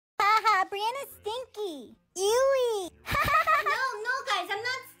is stinky. Ewy. No, guys, I'm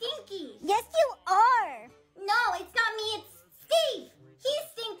not stinky. Yes, you are. No, it's not me, it's Steve. He's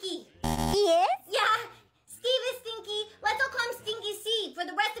stinky. He is? Yeah, Steve is stinky. Let's all call him Stinky Steve for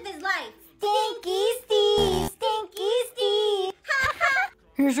the rest of his life. Stinky Steve. Stinky Steve.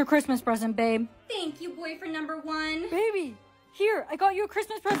 Here's your Christmas present, babe. Thank you, boyfriend number 1. Baby, here, I got you a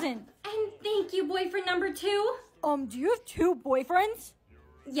Christmas present. And thank you, boyfriend number 2. Do you have 2 boyfriends?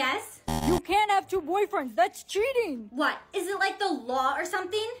 Yes. You can't have 2 boyfriends. That's cheating. What? Is it like the law or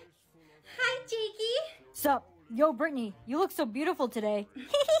something? Hi, Jakey. Sup? Yo, Brittany, you look so beautiful today.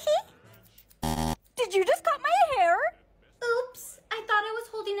 Did you just cut my hair? Oops, I thought I was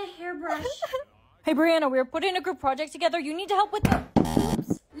holding a hairbrush. Hey, Brianna, we're putting a group project together. You need to help with the...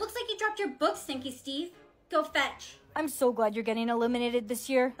 Oops, looks like you dropped your book, Stinky Steve. Go fetch. I'm so glad you're getting eliminated this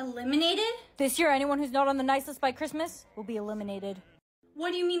year. Eliminated? This year, anyone who's not on the nice list by Christmas will be eliminated.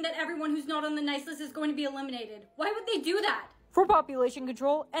 What do you mean that everyone who's not on the nice list is going to be eliminated? Why would they do that? For population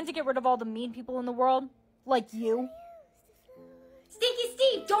control and to get rid of all the mean people in the world, like you. Stinky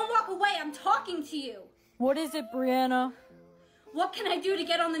Steve, don't walk away. I'm talking to you. What is it, Brianna? What can I do to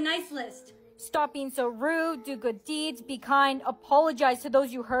get on the nice list? Stop being so rude, do good deeds, be kind, apologize to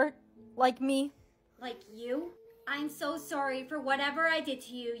those you hurt, like me. Like you? I'm so sorry for whatever I did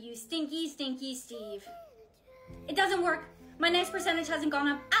to you, you stinky Steve. It doesn't work. My nice percentage hasn't gone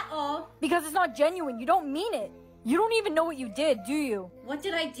up at all. Because it's not genuine, you don't mean it. You don't even know what you did, do you? What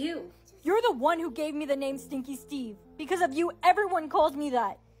did I do? You're the one who gave me the name Stinky Steve. Because of you, everyone calls me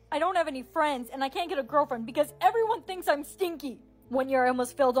that. I don't have any friends, and I can't get a girlfriend because everyone thinks I'm stinky. One year I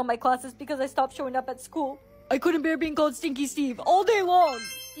almost failed all my classes because I stopped showing up at school. I couldn't bear being called Stinky Steve all day long.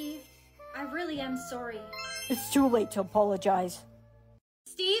 Steve, I really am sorry. It's too late to apologize.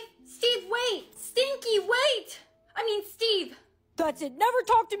 Steve, wait! Stinky, wait! Steve! That's it, never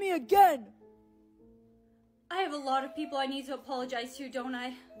talk to me again! I have a lot of people I need to apologize to, don't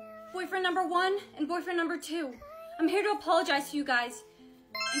I? Boyfriend number 1 and boyfriend number 2. I'm here to apologize to you guys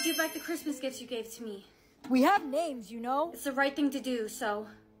and give back the Christmas gifts you gave to me. We have names, you know? It's the right thing to do, so...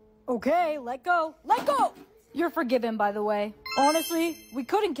 Okay, let go. Let go! You're forgiven, by the way. Honestly, we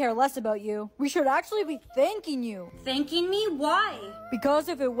couldn't care less about you. We should actually be thanking you. Thanking me? Why? Because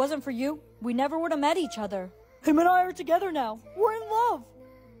if it wasn't for you, we never would have met each other. Him and I are together now. We're in love.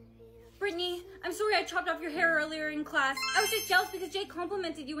 Brittany, I'm sorry I chopped off your hair earlier in class. I was just jealous because Jay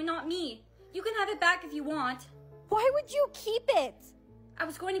complimented you and not me. You can have it back if you want. Why would you keep it? I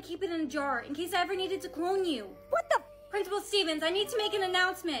was going to keep it in a jar in case I ever needed to clone you. What the... Principal Stevens, I need to make an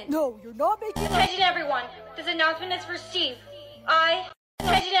announcement. No, you're not making... Attention everyone, this announcement is for Steve.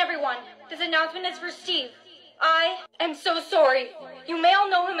 Attention everyone, this announcement is for Steve. I am so sorry. You may all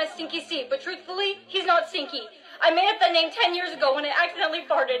know him as Stinky Steve, but truthfully, he's not stinky. I made up that name 10 years ago when I accidentally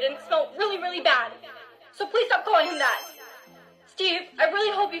farted and it smelled really, really bad. So please stop calling him that. Steve, I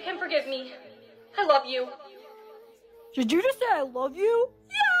really hope you can forgive me. I love you. Did you just say I love you?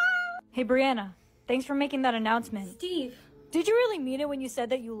 Yeah! Hey, Brianna, thanks for making that announcement. Steve. Did you really mean it when you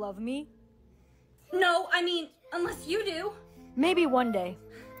said that you love me? No, unless you do. Maybe one day.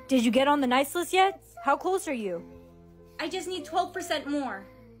 Did you get on the nice list yet? How close are you? I just need 12% more.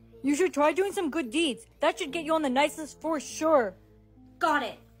 You should try doing some good deeds. That should get you on the nice list for sure. Got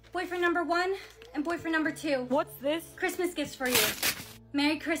it. Boyfriend number 1 and boyfriend number 2. What's this? Christmas gifts for you.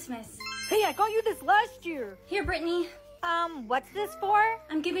 Merry Christmas. Hey, I got you this last year. Here, Brittany. What's this for?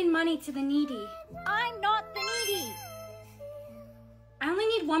 I'm giving money to the needy. I'm not the needy. I only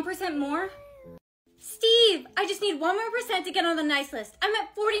need 1% more? Steve, I just need 1 more percent to get on the nice list. I'm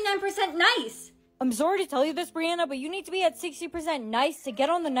at 49% nice. I'm sorry to tell you this, Brianna, but you need to be at 60% nice to get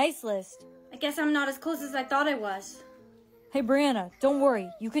on the nice list. I guess I'm not as close as I thought I was. Hey, Brianna, don't worry.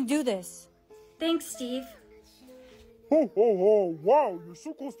 You can do this. Thanks, Steve. Ho, ho, ho. Wow, you're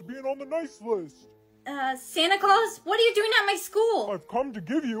so close to being on the nice list. Santa Claus, what are you doing at my school? I've come to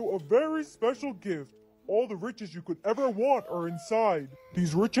give you a very special gift. All the riches you could ever want are inside.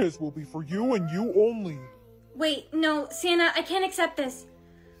 These riches will be for you and you only. Wait, no, Santa, I can't accept this.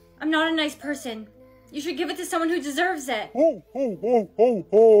 I'm not a nice person. You should give it to someone who deserves it. Ho, ho, ho, ho,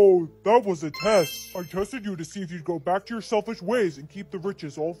 ho. That was a test. I tested you to see if you'd go back to your selfish ways and keep the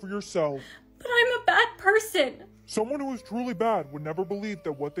riches all for yourself. But I'm a bad person. Someone who is truly bad would never believe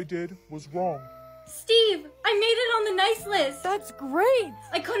that what they did was wrong. Steve, I made it on the nice list. That's great.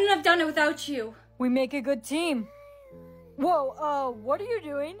 I couldn't have done it without you. We make a good team. Whoa, what are you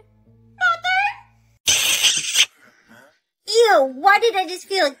doing? Ew, why did I just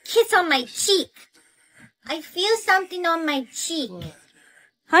feel a kiss on my cheek? I feel something on my cheek.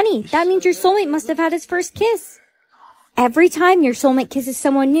 Honey, that means your soulmate must have had his first kiss. Every time your soulmate kisses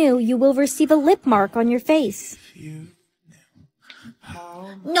someone new, you will receive a lip mark on your face.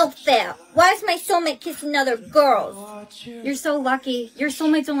 No fair. Why is my soulmate kissing other girls? You're so lucky. Your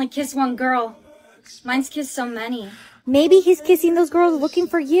soulmates only kiss one girl. Mine's kissed so many. Maybe he's kissing those girls looking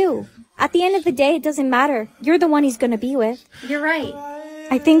for you. At the end of the day, it doesn't matter. You're the one he's gonna be with. You're right.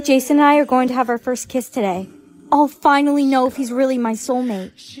 I think Jason and I are going to have our first kiss today. I'll finally know if he's really my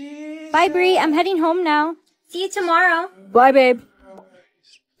soulmate. Bye, Bree. I'm heading home now. See you tomorrow. Bye, babe.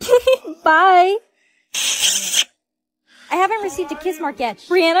 Bye. I haven't received a kiss mark yet.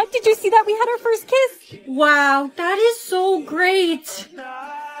 Brianna, did you see that we had our first kiss? Wow, that is so great.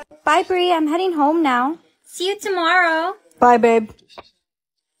 Bye, Bree. I'm heading home now. See you tomorrow. Bye, babe.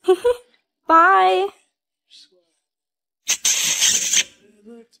 Bye.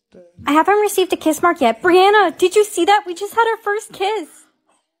 I haven't received a kiss mark yet. Brianna, did you see that? We just had our first kiss.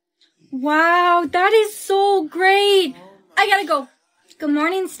 Wow, that is so great. I gotta go. Good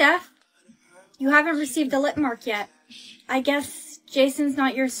morning, Steph. You haven't received a lip mark yet. I guess Jason's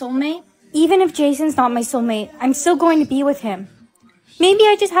not your soulmate? Even if Jason's not my soulmate, I'm still going to be with him. Maybe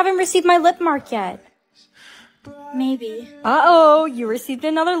I just haven't received my lip mark yet. Maybe. Uh-oh, you received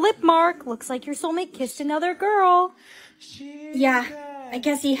another lip mark. Looks like your soulmate kissed another girl. Yeah, I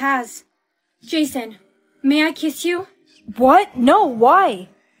guess he has. Jason, may I kiss you? What? No, why?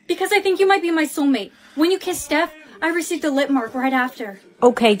 Because I think you might be my soulmate. When you kissed Steph, I received a lip mark right after.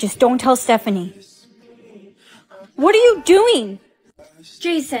 Okay, just don't tell Stephanie. What are you doing?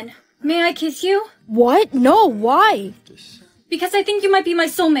 Jason, may I kiss you? What? No, why? Because I think you might be my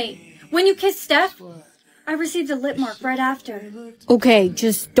soulmate. When you kissed Steph, I received a lip mark right after. Okay,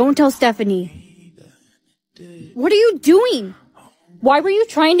 just don't tell Stephanie. What are you doing? Why were you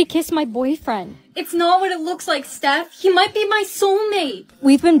trying to kiss my boyfriend? It's not what it looks like, Steph. He might be my soulmate.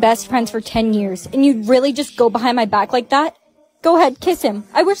 We've been best friends for 10 years, and you'd really just go behind my back like that? Go ahead, kiss him.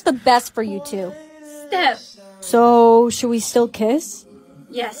 I wish the best for you two. Steph. So, should we still kiss?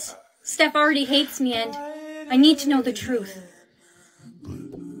 Yes. Steph already hates me and I need to know the truth.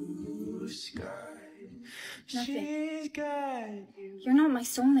 Nothing. You're not my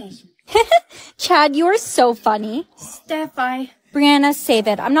soulmate. Chad, you're so funny. Steph, Brianna, save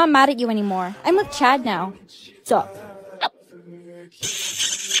it. I'm not mad at you anymore. I'm with Chad now. What's up?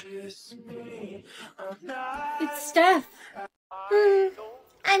 It's Steph.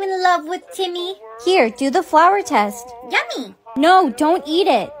 I'm in love with Timmy. Here, do the flower test. Yummy. No, don't eat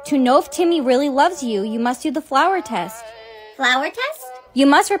it. To know if Timmy really loves you, you must do the flower test. Flower test? You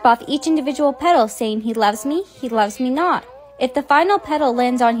must rip off each individual petal saying he loves me not. If the final petal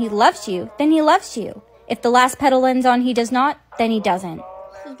lands on he loves you, then he loves you. If the last petal lands on he does not, then he doesn't.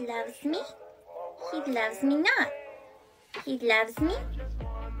 He loves me. He loves me not. He loves me.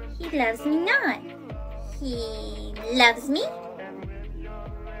 He loves me not. He loves me.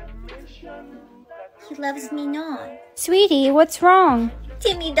 He loves me not. Sweetie, what's wrong?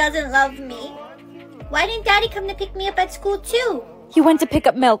 Timmy doesn't love me. Why didn't Daddy come to pick me up at school too? He went to pick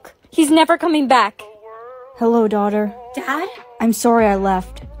up milk. He's never coming back. Hello, daughter. Dad? I'm sorry I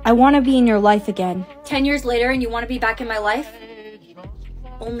left. I want to be in your life again. 10 years later and you want to be back in my life?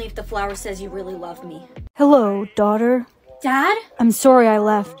 Only if the flower says you really love me. Hello, daughter. Dad? I'm sorry I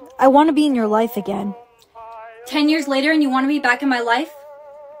left. I want to be in your life again. 10 years later and you want to be back in my life?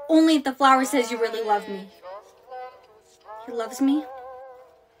 Only if the flower says you really love me. He loves me.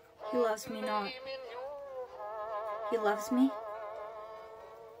 He loves me not. He loves me.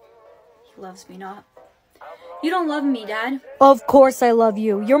 He loves me not. You don't love me, Dad. Of course I love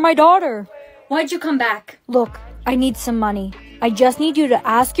you. You're my daughter. Why'd you come back? Look, I need some money. I just need you to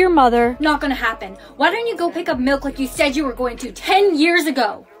ask your mother. Not gonna happen. Why don't you go pick up milk like you said you were going to 10 years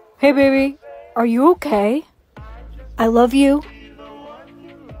ago? Hey, baby. Are you okay? I love you.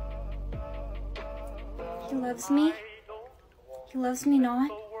 He loves me. He loves me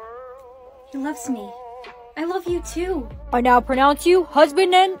not. He loves me. I love you too. I now pronounce you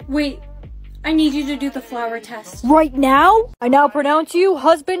husband and... Wait. I need you to do the flower test. Right now? I now pronounce you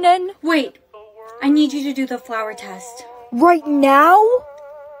husband and... Wait. I need you to do the flower test. Right now?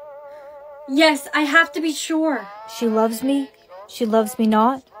 Yes, I have to be sure. She loves me. She loves me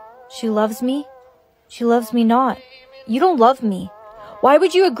not. She loves me. She loves me not. You don't love me. Why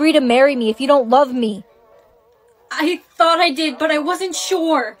would you agree to marry me if you don't love me? I thought I did, but I wasn't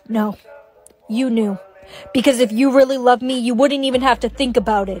sure. No. You knew. Because if you really loved me, you wouldn't even have to think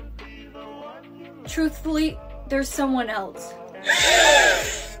about it. Truthfully, there's someone else.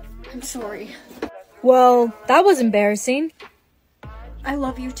 I'm sorry. Well, that was embarrassing. I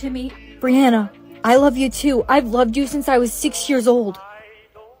love you, Timmy. Brianna, I love you too. I've loved you since I was 6 years old.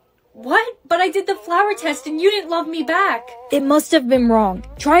 What? But I did the flower test and you didn't love me back. It must have been wrong.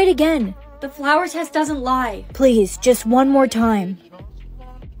 Try it again. The flower test doesn't lie. Please, just one more time.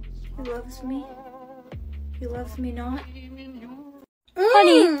 He loves me. He loves me not.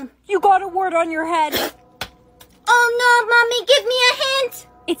 Honey, you got a word on your head. Oh no, Mommy, give me a hint.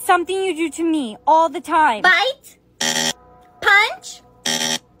 It's something you do to me all the time. Bite? Punch?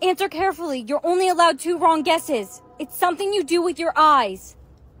 Answer carefully. You're only allowed 2 wrong guesses. It's something you do with your eyes.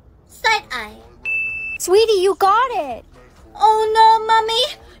 Side eye. Sweetie, you got it. Oh no, Mommy,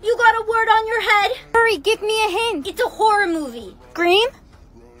 you got a word on your head. Hurry, give me a hint. It's a horror movie. Scream?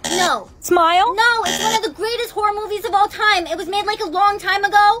 No. Smile? No, it's one of the greatest horror movies of all time. It was made like a long time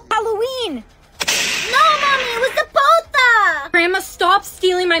ago. Halloween. No, Mommy, it was the Potha. Grandma, stop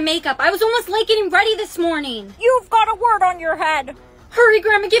stealing my makeup. I was almost late getting ready this morning. You've got a word on your head. Hurry,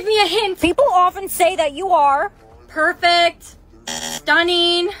 Grandma, give me a hint. People often say that you are perfect,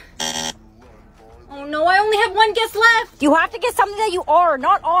 stunning. Oh no, I only have 1 guess left. You have to get something that you are,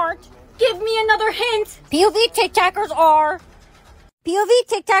 not aren't. Give me another hint. POV tic-tackers are. POV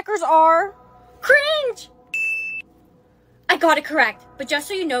tic-tackers are. Cringe! I got it correct. But just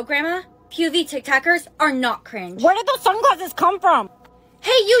so you know, Grandma, POV tic-tackers are not cringe. Where did those sunglasses come from?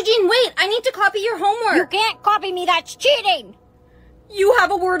 Hey, Eugene, wait. I need to copy your homework. You can't copy me. That's cheating. You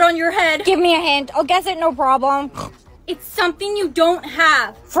have a word on your head. Give me a hint. I'll guess it, no problem. It's something you don't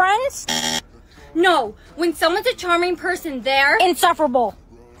have. Friends? No. When someone's a charming person, they're insufferable.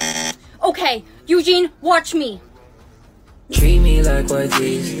 Okay, Eugene, watch me. Treat me like what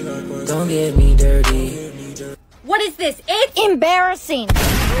these, don't get me dirty. What is this? It's embarrassing.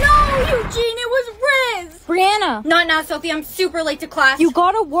 No, Eugene, it was Riz. Brianna. Not now, Sophie. I'm super late to class. You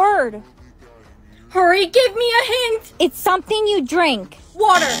got a word. Hurry, give me a hint. It's something you drink.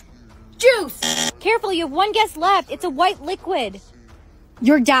 Water. Juice. Careful, you have 1 guess left. It's a white liquid.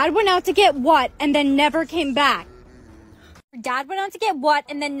 Your dad went out to get what and then never came back? Your dad went out to get what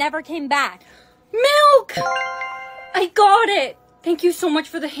and then never came back? Milk! I got it. Thank you so much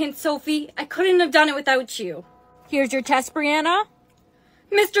for the hint, Sophie. I couldn't have done it without you. Here's your test, Brianna.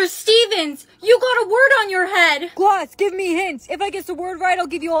 Mr. Stevens, you got a word on your head. Class, give me hints. If I guess the word right, I'll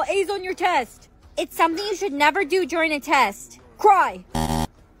give you all A's on your test. It's something you should never do during a test. Cry.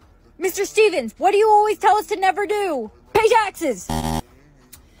 Mr. Stevens, what do you always tell us to never do? Pay taxes.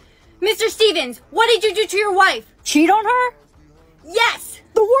 Mr. Stevens, what did you do to your wife? Cheat on her? Yes.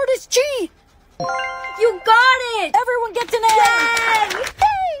 The word is cheat. You got it. Everyone gets an A. Yay.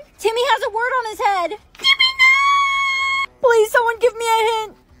 Hey. Timmy has a word on his head. Timmy, no. Please, someone give me a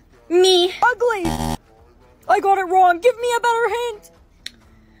hint. Me. Ugly. I got it wrong. Give me a better hint.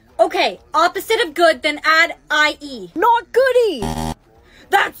 Okay, opposite of good, then add IE. Not goody.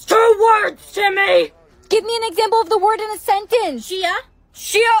 That's 2 words, Timmy. Give me an example of the word in a sentence. Shia.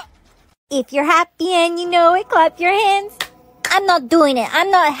 Shia. If you're happy and you know it, clap your hands. I'm not doing it. I'm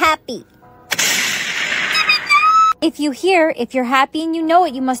not happy. If you're happy and you know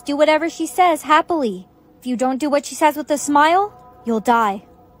it, you must do whatever she says happily. If you don't do what she says with a smile, you'll die.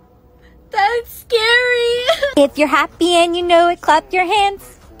 That's scary. If you're happy and you know it, clap your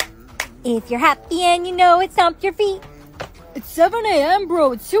hands. If you're happy and you know it, stomp your feet. It's 7 a.m.,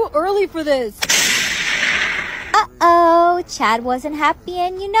 bro. It's too early for this. Uh-oh. Chad wasn't happy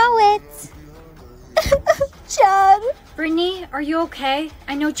and you know it. Chad. Brittany, are you okay?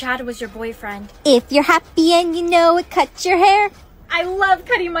 I know Chad was your boyfriend. If you're happy and you know it, cut your hair. I love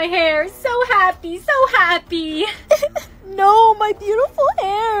cutting my hair. So happy, so happy. No, my beautiful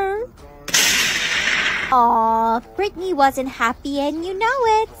hair. Aw, Brittany wasn't happy and you know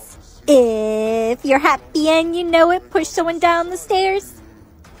it. If you're happy and you know it, push someone down the stairs.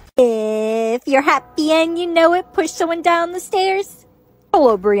 If you're happy and you know it, push someone down the stairs.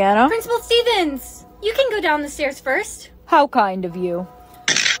 Hello, Brianna. Principal Stevens, you can go down the stairs first. How kind of you.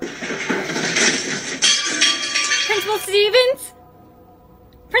 Principal Stevens?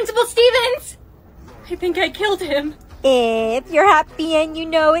 Principal Stevens? I think I killed him. If you're happy and you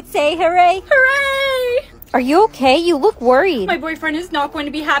know it, say hooray. Hooray! Are you okay? You look worried. My boyfriend is not going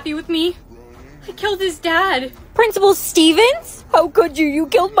to be happy with me. I killed his dad. Principal Stevens? How could you? You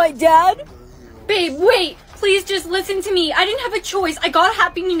killed my dad? Babe, wait. Please just listen to me. I didn't have a choice. I got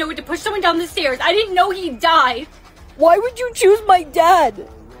happy and you know it to push someone down the stairs. I didn't know he'd die. Why would you choose my dad?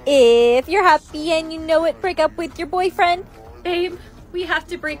 If you're happy and you know it, break up with your boyfriend. Babe, we have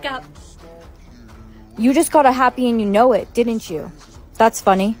to break up. You just got a happy and you know it, didn't you? That's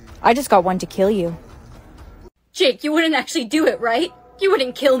funny. I just got one to kill you. Jake, you wouldn't actually do it, right? You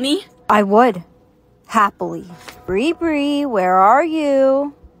wouldn't kill me. I would. Happily. Bree, where are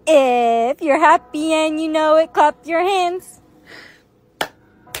you? If you're happy and you know it, clap your hands.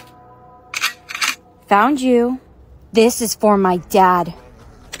 Found you. This is for my dad.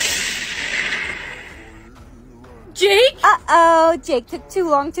 Jake? Uh-oh, Jake took too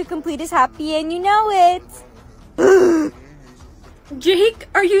long to complete his happy and you know it. Jake,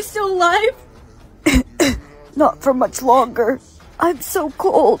 are you still alive? Not for much longer. I'm so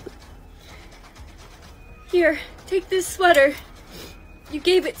cold. Here, take this sweater. You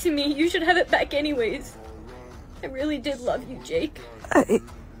gave it to me. You should have it back anyways. I really did love you, Jake.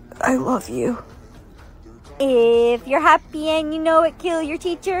 I love you. If you're happy and you know it, kill your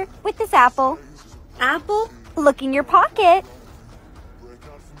teacher with this apple. Apple? Look in your pocket.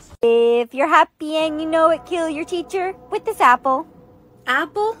 If you're happy and you know it, kill your teacher with this apple.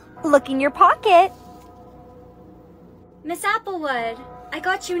 Apple? Look in your pocket. Miss Applewood, I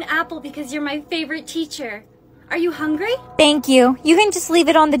got you an apple because you're my favorite teacher. Are you hungry? Thank you. You can just leave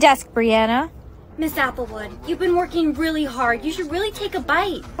it on the desk, Brianna. Miss Applewood, you've been working really hard. You should really take a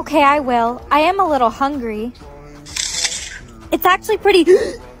bite. Okay, I will. I am a little hungry. It's actually pretty...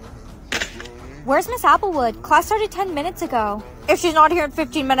 Where's Miss Applewood? Class started 10 minutes ago. If she's not here in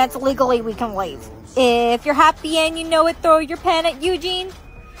 15 minutes, legally we can leave. If you're happy and you know it, throw your pen at Eugene.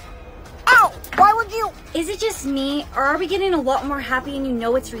 Ow! Why would you? Is it just me, or are we getting a lot more happy and you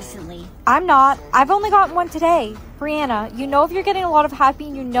know it's recently? I'm not. I've only gotten one today. Brianna, you know if you're getting a lot of happy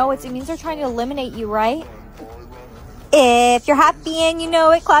and you know it means they're trying to eliminate you, right? If you're happy and you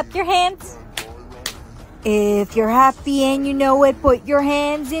know it, clap your hands. If you're happy and you know it, put your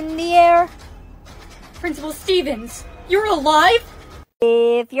hands in the air. Principal Stevens, you're alive?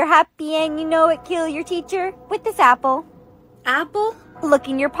 If you're happy and you know it, kill your teacher with this apple. Apple? Look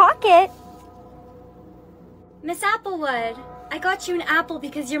in your pocket. Miss Applewood, I got you an apple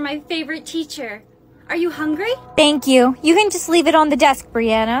because you're my favorite teacher. Are you hungry? Thank you. You can just leave it on the desk,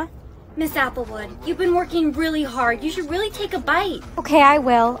 Brianna. Miss Applewood, you've been working really hard. You should really take a bite. Okay, I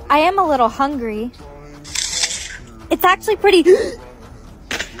will. I am a little hungry. It's actually pretty...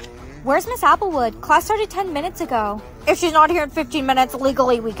 Where's Miss Applewood? Class started 10 minutes ago. If she's not here in 15 minutes,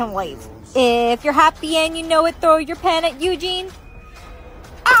 legally we can leave. If you're happy and you know it, throw your pen at Eugene.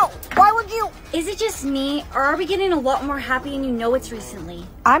 Ow! Why would you? Is it just me, or are we getting a lot more happy and you know it's recently?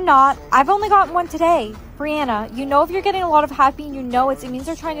 I'm not. I've only gotten one today. Brianna, you know if you're getting a lot of happy and you know it means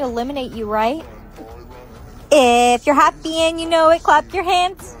they're trying to eliminate you, right? If you're happy and you know it, clap your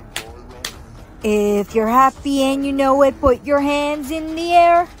hands. If you're happy and you know it, put your hands in the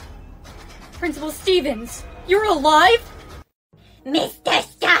air. Principal Stevens, you're alive? Mr.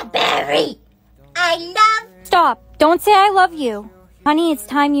 Strawberry, I love... Stop. Don't say I love you. Honey, it's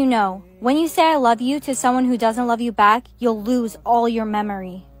time you know. When you say I love you to someone who doesn't love you back, you'll lose all your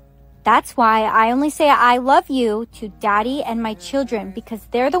memory. That's why I only say I love you to Daddy and my children because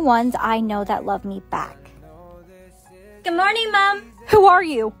they're the ones I know that love me back. Good morning, Mom. Who are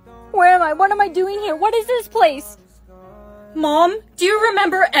you? Where am I? What am I doing here? What is this place? Mom, do you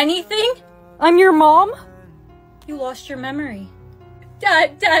remember anything? I'm your mom? You lost your memory.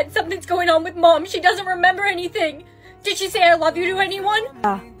 Dad, something's going on with Mom. She doesn't remember anything. Did she say I love you to anyone?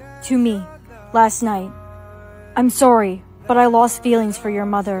 To me. Last night. I'm sorry, but I lost feelings for your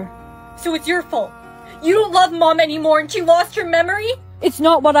mother. So it's your fault. You don't love Mom anymore and she lost her memory? It's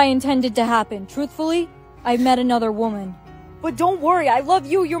not what I intended to happen. Truthfully, I met another woman. But don't worry, I love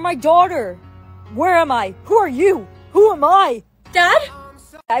you. You're my daughter. Where am I? Who are you? Who am I? Dad?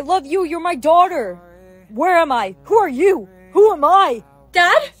 I love you. You're my daughter. Where am I? Who are you? Who am I?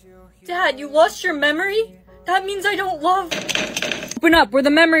 Dad, you lost your memory? That means I don't love... Open up. We're the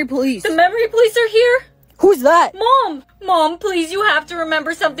memory police. The memory police are here? Who's that? Mom, please, you have to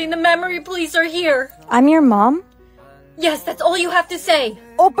remember something. The memory police are here. I'm your mom? Yes, that's all you have to say.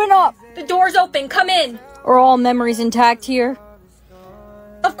 Open up. The door's open. Come in. Are all memories intact here?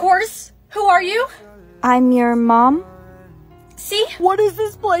 Of course. Who are you? I'm your mom? See? What is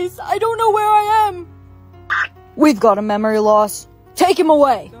this place? I don't know where I am. We've got a memory loss. Take him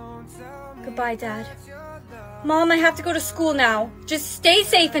away. Goodbye, Dad. Mom, I have to go to school now. Just stay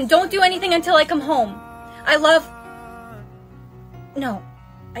safe and don't do anything until I come home. I love... No,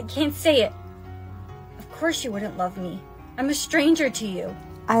 I can't say it. Of course you wouldn't love me. I'm a stranger to you.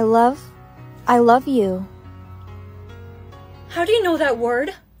 I love you. How do you know that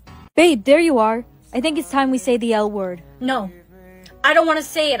word? Babe, there you are. I think it's time we say the L word. No, I don't want to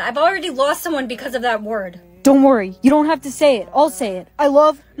say it. I've already lost someone because of that word. Don't worry. You don't have to say it. I'll say it.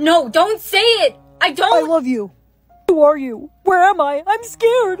 No, don't say it. I love you. Who are you? Where am I? I'm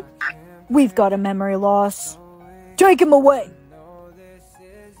scared. We've got a memory loss. Take him away.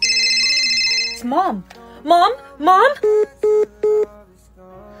 It's Mom. Mom?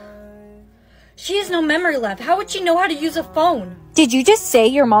 She has no memory left. How would she know how to use a phone? Did you just say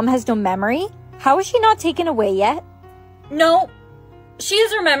your mom has no memory? How is she not taken away yet? No, she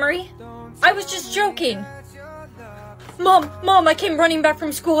has her memory. I was just joking. Mom, I came running back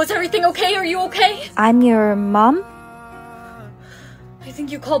from school. Is everything okay? Are you okay? I'm your mom? I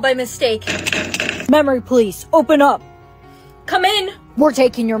think you called by mistake. Memory police, open up. Come in. We're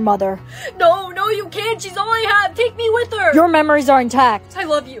taking your mother. No, you can't. She's all I have. Take me with her. Your memories are intact. I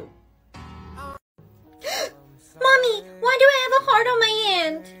love you. Mommy, why do I have a heart on my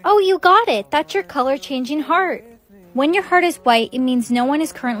hand? Oh, you got it. That's your color-changing heart. When your heart is white, it means no one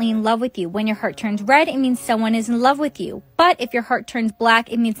is currently in love with you. When your heart turns red, it means someone is in love with you. But if your heart turns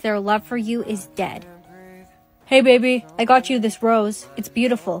black, it means their love for you is dead. Hey, baby, I got you this rose. It's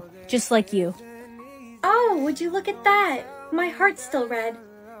beautiful, just like you. Oh, would you look at that? My heart's still red.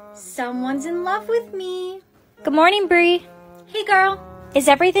 Someone's in love with me. Good morning, Bree. Hey, girl. Is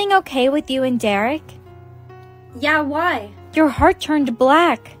everything okay with you and Derek? Yeah, why? Your heart turned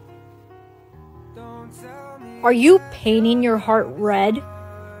black. Are you painting your heart red?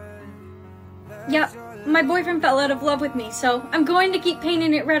 Yeah, my boyfriend fell out of love with me, so I'm going to keep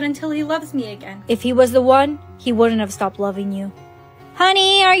painting it red until he loves me again. If he was the one, he wouldn't have stopped loving you.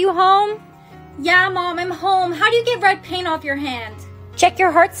 Honey, are you home? Yeah, Mom, I'm home. How do you get red paint off your hand? Check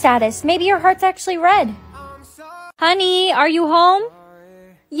your heart status. Maybe your heart's actually red. Honey, are you home?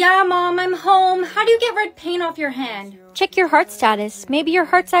 Yeah, Mom, I'm home. How do you get red paint off your hand? Check your heart status. Maybe your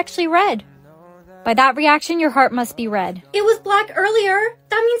heart's actually red. By that reaction, your heart must be red. It was black earlier.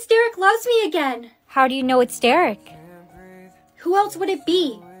 That means Derek loves me again. How do you know it's Derek? Who else would it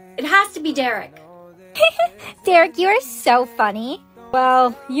be? It has to be Derek. Derek, you are so funny.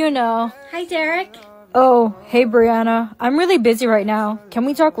 Well, you know. Hi, Derek. Oh, hey, Brianna. I'm really busy right now. Can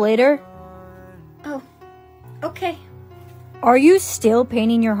we talk later? Oh, okay. Are you still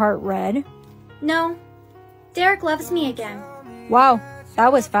painting your heart red? No, Derek loves me again. Wow,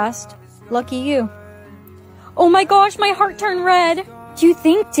 that was fast. Lucky you. Oh my gosh, my heart turned red. Do you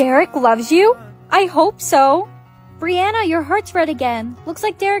think Derek loves you? I hope so. Brianna, your heart's red again. Looks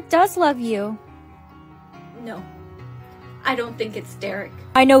like Derek does love you. No, I don't think it's Derek.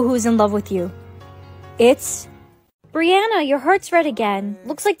 I know who's in love with you. It's... Brianna, your heart's red again.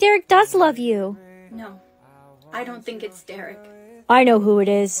 Looks like Derek does love you. No, I don't think it's Derek. I know who it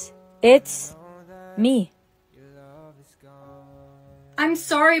is. It's... me. I'm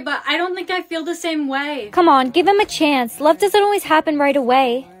sorry, but I don't think I feel the same way. Come on, give him a chance. Love doesn't always happen right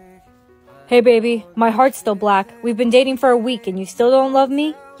away. Hey, baby, my heart's still black. We've been dating for a week and you still don't love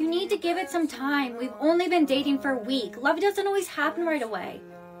me? You need to give it some time. We've only been dating for a week. Love doesn't always happen right away.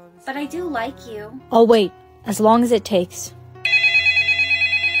 But I do like you. I'll wait, as long as it takes.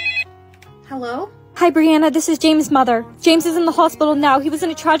 Hello? Hi, Brianna, this is James' mother. James is in the hospital now. He was in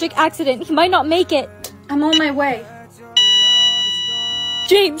a tragic accident. He might not make it. I'm on my way.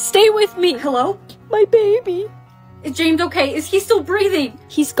 James, stay with me. Hello? My baby. Is James okay? Is he still breathing?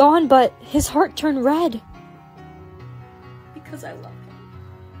 He's gone, but his heart turned red. Because I love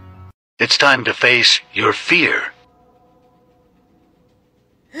him. It's time to face your fear.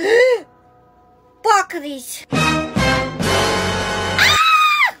 Broccoli's. Ah!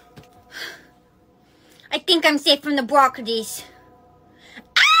 I think I'm safe from the broccolis.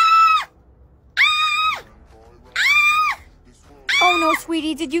 Oh no,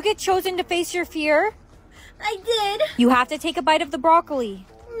 sweetie, did you get chosen to face your fear? I did. You have to take a bite of the broccoli.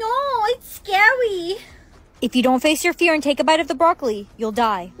 No, it's scary. If you don't face your fear and take a bite of the broccoli, you'll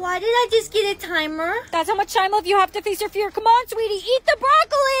die. Why did I just get a timer? That's how much time left you have to face your fear. Come on, sweetie, eat the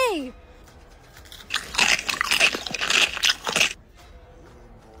broccoli!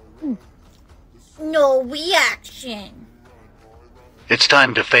 No reaction. It's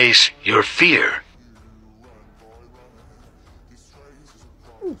time to face your fear.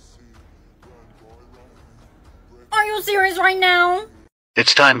 Are you serious right now?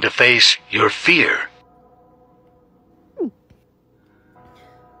 It's time to face your fear.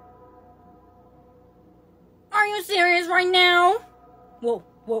 Are you serious right now? Whoa.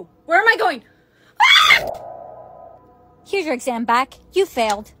 Where am I going? Ah! Here's your exam back. You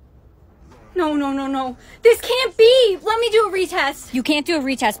failed. No. This can't be. Let me do a retest. You can't do a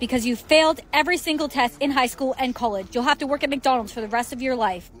retest because you failed every single test in high school and college. You'll have to work at McDonald's for the rest of your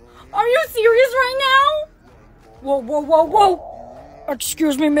life. Are you serious right now? Whoa.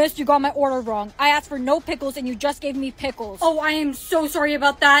 Excuse me, miss, you got my order wrong. I asked for no pickles and you just gave me pickles. Oh, I am so sorry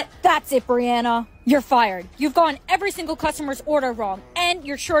about that. That's it, Brianna. You're fired. You've gotten every single customer's order wrong, and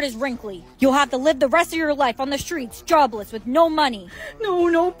your shirt is wrinkly. You'll have to live the rest of your life on the streets, jobless, with no money.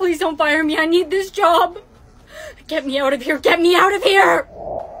 No, please don't fire me. I need this job. Get me out of here. Get me out of here.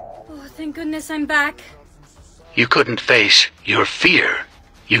 Oh, thank goodness I'm back. You couldn't face your fear.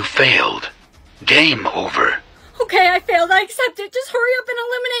 You failed. Game over. Okay, I failed. I accept it. Just hurry up and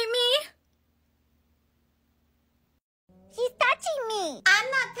eliminate me. She's touching me. I'm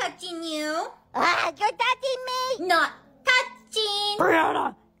not touching you. You're touching me. Not touching.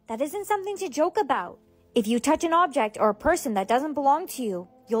 Brianna! That isn't something to joke about. If you touch an object or a person that doesn't belong to you,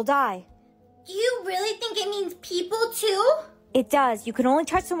 you'll die. Do you really think it means people too? It does. You can only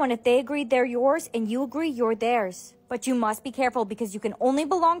touch someone if they agree they're yours and you agree you're theirs. But you must be careful because you can only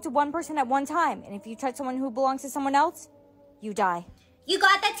belong to one person at one time. And if you touch someone who belongs to someone else, you die. You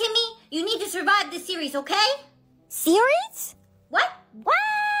got that, Timmy? You need to survive this series, okay? Series? What? What?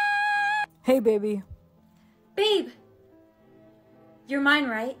 Hey, baby. Babe. You're mine,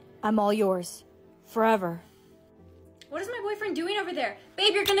 right? I'm all yours. Forever. What is my boyfriend doing over there?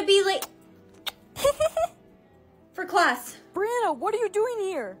 Babe, you're gonna be late. For class. Brianna, what are you doing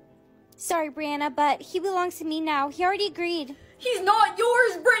here? Sorry, Brianna, but he belongs to me now. He already agreed. He's not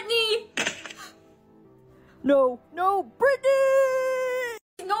yours, Brittany! No, Brittany!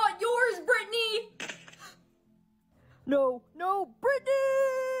 He's not yours, Brittany! No,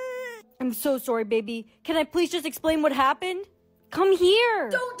 Brittany! I'm so sorry, baby. Can I please just explain what happened? Come here!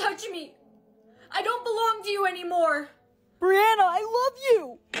 Don't touch me! I don't belong to you anymore! Brianna, I love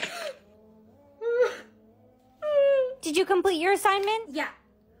you! Did you complete your assignment? Yeah.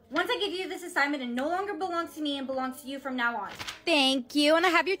 Once I give you this assignment, it no longer belongs to me and belongs to you from now on. Thank you. And I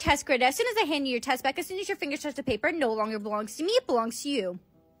have your test grade. As soon as I hand you your test back, as soon as your fingers touch the paper, it no longer belongs to me, it belongs to you.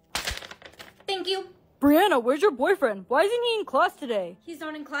 Thank you. Brianna, where's your boyfriend? Why isn't he in class today? He's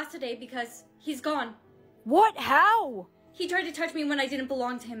not in class today because he's gone. What? How? He tried to touch me when I didn't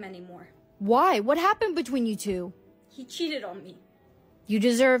belong to him anymore. Why? What happened between you two? He cheated on me. You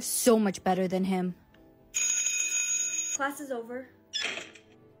deserve so much better than him. Class is over.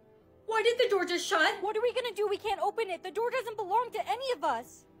 Why did the door just shut? What are we gonna do? We can't open it. The door doesn't belong to any of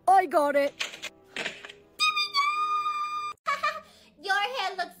us. I got it. Your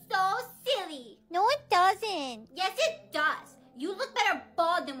hair looks so silly. No, it doesn't. Yes, it does. You look better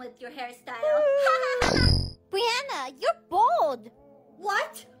bald than with your hairstyle. Brianna, you're bald.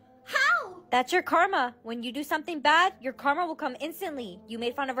 What? How? That's your karma. When you do something bad, your karma will come instantly. You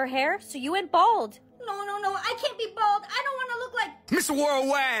made fun of her hair, so you went bald. No, I can't be bald. I don't want to look like... Mr.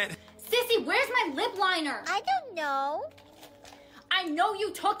 Worldwide! Sissy, where's my lip liner? I don't know. I know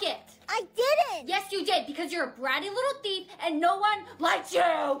you took it. I didn't. Yes, you did, because you're a bratty little thief and no one likes you.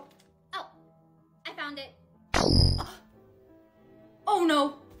 Oh, I found it. Oh,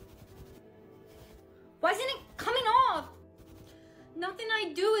 no. Why isn't it coming off? Nothing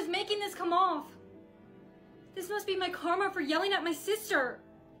I do is making this come off. This must be my karma for yelling at my sister.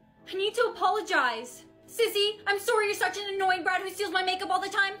 I need to apologize. Sissy, I'm sorry you're such an annoying brat who steals my makeup all the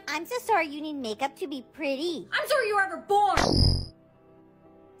time. I'm so sorry you need makeup to be pretty. I'm sorry you were ever born.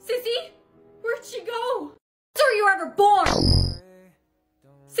 Sissy, where'd she go? I'm sorry you were ever born.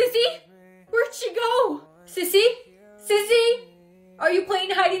 Sissy, where'd she go? Sissy? Sissy? Are you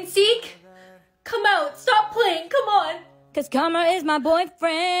playing hide and seek? Come out, stop playing, come on. Cause Karma is my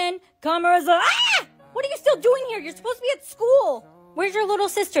boyfriend. Karma is a... Ah! What are you still doing here? You're supposed to be at school. Where's your little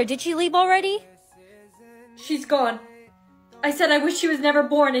sister? Did she leave already? She's gone. I said I wish she was never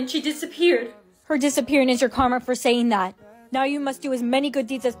born and she disappeared. Her disappearing is your karma for saying that. Now you must do as many good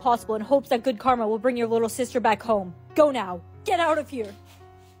deeds as possible in hopes that good karma will bring your little sister back home. Go now. Get out of here.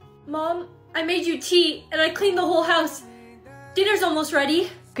 Mom, I made you tea and I cleaned the whole house. Dinner's almost ready.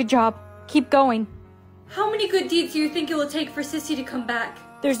 Good job. Keep going. How many good deeds do you think it will take for Sissy to come back?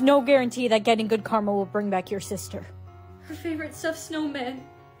 There's no guarantee that getting good karma will bring back your sister. Her favorite stuffed snowman.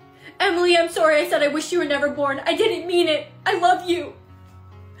 Emily, I'm sorry I said I wish you were never born. I didn't mean it. I love you.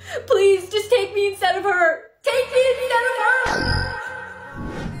 Please, just take me instead of her. Take me instead of her!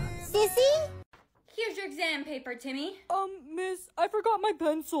 Sissy? Here's your exam paper, Timmy. Miss, I forgot my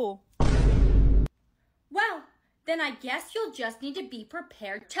pencil. Well, then I guess you'll just need to be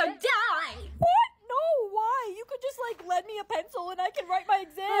prepared to die. What? No, why? You could just, lend me a pencil and I can write my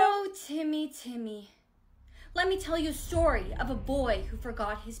exam. Oh, Timmy. Let me tell you a story of a boy who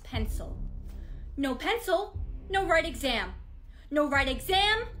forgot his pencil. No pencil, no right exam. No right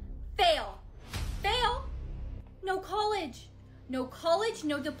exam, fail. Fail, no college. No college,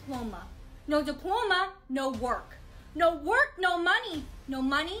 no diploma. No diploma, no work. No work, no money. No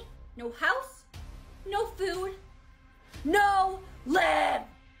money, no house, no food, no live.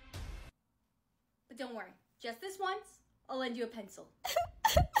 But don't worry, just this once, I'll lend you a pencil.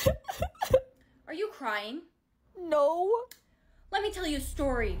 Are you crying? No. Let me tell you a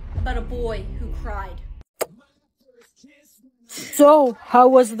story about a boy who cried. So, how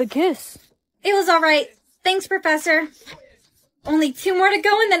was the kiss? It was all right. Thanks, Professor. Only 2 more to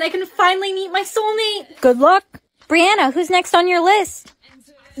go and then I can finally meet my soulmate. Good luck. Brianna, who's next on your list?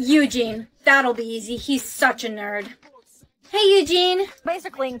 Eugene. That'll be easy. He's such a nerd. Hey, Eugene.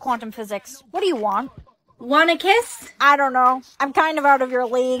 Basically in quantum physics. What do you want? Want a kiss? I don't know. I'm kind of out of your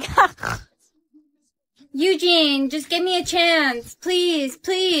league. Eugene, just give me a chance. Please,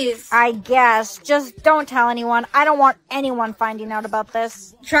 please. I guess. Just don't tell anyone. I don't want anyone finding out about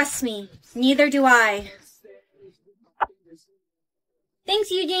this. Trust me. Neither do I.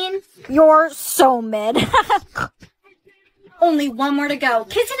 Thanks, Eugene. You're so mid. Only 1 more to go.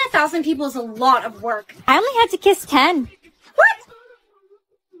 Kissing 1,000 people is a lot of work. I only had to kiss 10. What?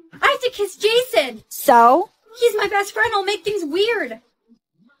 I have to kiss Jason. So? He's my best friend. I'll make things weird.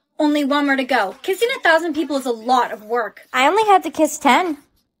 Only 1 more to go. Kissing 1,000 people is a lot of work. I only had to kiss 10.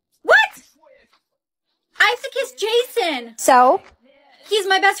 What? I have to kiss Jason. So? He's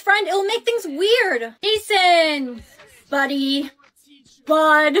my best friend. It'll make things weird. Jason. Buddy.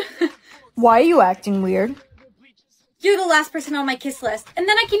 Bud. Why are you acting weird? You're the last person on my kiss list. And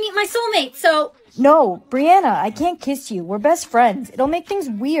then I can meet my soulmate, so... No, Brianna, I can't kiss you. We're best friends. It'll make things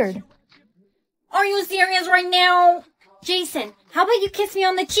weird. Are you serious right now? Jason, how about you kiss me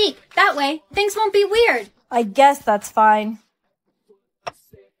on the cheek? That way, things won't be weird. I guess that's fine.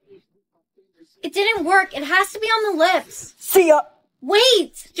 It didn't work. It has to be on the lips. See ya!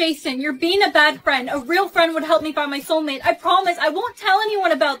 Wait! Jason, you're being a bad friend. A real friend would help me find my soulmate. I promise I won't tell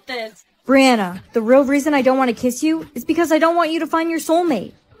anyone about this. Brianna, the real reason I don't want to kiss you is because I don't want you to find your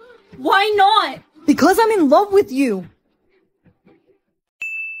soulmate. Why not? Because I'm in love with you.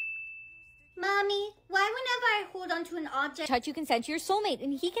 Mommy, why whenever I hold onto an object... Touch, you can send to your soulmate,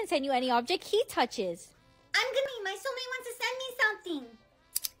 and he can send you any object he touches. I'm gonna... My soulmate wants to send me something.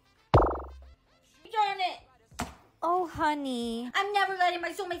 Darn it. Oh, honey. I'm never letting my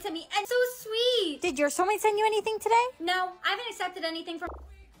soulmate send me... And so sweet. Did your soulmate send you anything today? No, I haven't accepted anything from...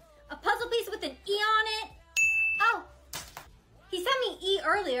 A puzzle piece with an E on it. Oh. He sent me E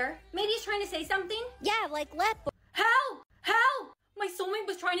earlier. Maybe he's trying to say something? Yeah, like let. Help! Help! My soulmate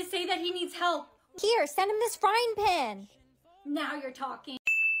was trying to say that he needs help. Here, send him this frying pan. Now you're talking.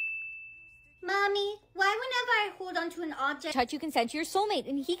 Mommy, why whenever I hold onto an object... Touch, you can send to your soulmate,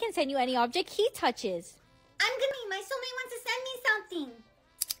 and he can send you any object he touches. I'm gonna... My soulmate wants to send me something.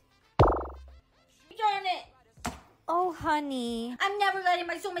 Darn it. Oh, honey. I'm never letting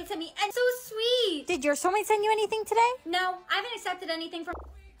my soulmate send me... And so sweet. Did your soulmate send you anything today? No, I haven't accepted anything from...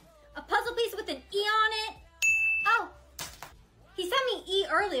 A puzzle piece with an E on it. Oh. He sent me E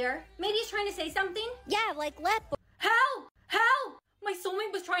earlier. Maybe he's trying to say something? Yeah, like let. Help! Help! My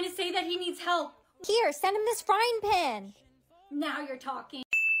soulmate was trying to say that he needs help. Here, send him this frying pan. Now you're talking.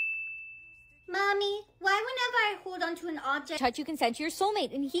 Mommy, why whenever I hold onto an object... Touch, you can send to your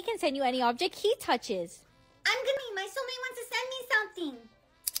soulmate, and he can send you any object he touches. I'm gonna... My soulmate wants to send me something.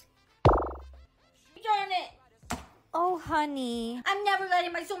 Darn it. Oh, honey. I'm never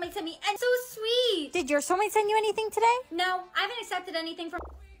letting my soulmate send me... And so sweet. Did your soulmate send you anything today? No, I haven't accepted anything from...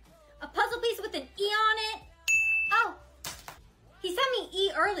 A puzzle piece with an E on it. Oh. He sent me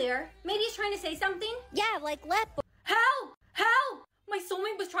E earlier. Maybe he's trying to say something? Yeah, like let. Help! Help! My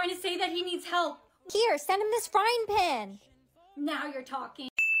soulmate was trying to say that he needs help. Here, send him this frying pan. Now you're talking.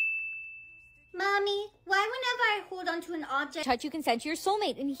 Mommy, why whenever I hold onto an object... Touch, you can send to your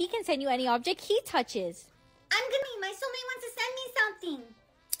soulmate, and he can send you any object he touches. I'm gonna... My soulmate wants to send me something.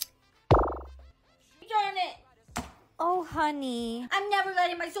 Darn it. Oh, honey. I'm never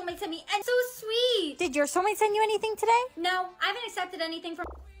letting my soulmate send me... And so sweet. Did your soulmate send you anything today? No, I haven't accepted anything from...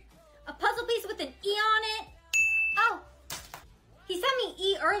 A puzzle piece with an E on it. Oh. He sent me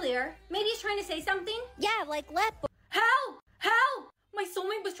E earlier. Maybe he's trying to say something? Yeah, like let. Help! Help! My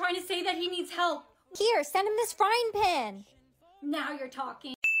soulmate was trying to say that he needs help. Here, send him this frying pan. Now you're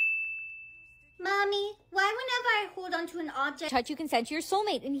talking. Mommy, why whenever I hold onto an object... Touch, you can send to your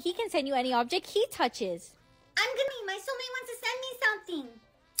soulmate, and he can send you any object he touches. I'm gonna... My soulmate wants to send me something.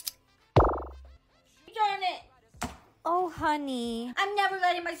 Darn it. Oh, honey. I'm never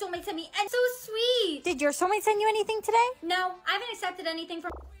letting my soulmate send me... And so sweet. Did your soulmate send you anything today? No, I haven't accepted anything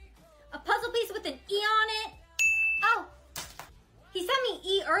from... A puzzle piece with an E on it. Oh. He sent me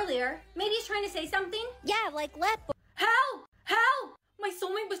E earlier. Maybe he's trying to say something? Yeah, like let. Help! Help! My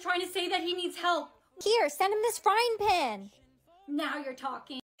soulmate was trying to say that he needs help. Here, send him this frying pan. Now you're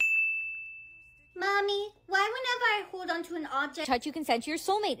talking. Mommy, why whenever I hold onto an object... Touch, you can send to your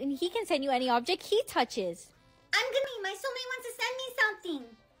soulmate, and he can send you any object he touches. I'm gonna... My soulmate wants to send me something.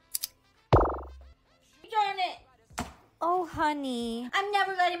 Darn it. Oh, honey. I'm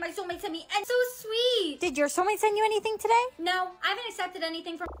never letting my soulmate send me... And so sweet. Did your soulmate send you anything today? No, I haven't accepted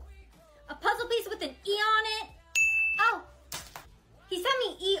anything from... A puzzle piece with an E on it. Oh. He sent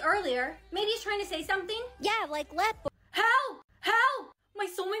me E earlier. Maybe he's trying to say something? Yeah, like let. Help! Help! My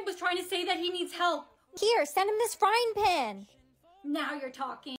soulmate was trying to say that he needs help. Here, send him this frying pan. Now you're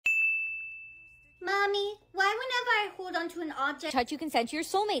talking. Mommy, why whenever I hold onto an object, touch, you can send to your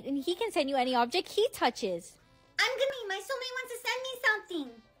soulmate, and he can send you any object he touches. I'm gonna. My soulmate wants to send me something.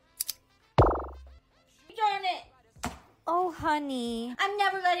 Darn it! Oh, honey. I'm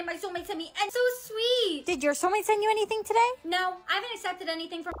never letting my soulmate send me, and so sweet! Did your soulmate send you anything today? No, I haven't accepted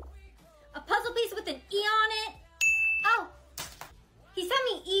anything from a puzzle piece with an E on it. Oh! He sent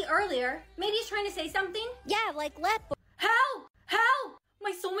me E earlier. Maybe he's trying to say something? Yeah, like let. Help! Help!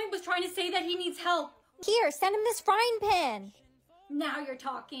 My soulmate was trying to say that he needs help. Here, send him this frying pan. Now you're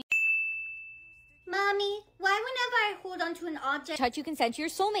talking. Mommy, why whenever I hold onto an object, touch, you can send to your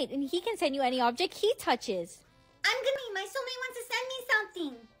soulmate, and he can send you any object he touches. I'm gonna. My soulmate wants to send me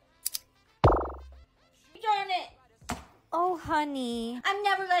something. Darn it! Oh, honey. I'm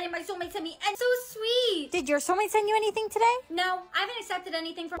never letting my soulmate send me, and so sweet! Did your soulmate send you anything today? No, I haven't accepted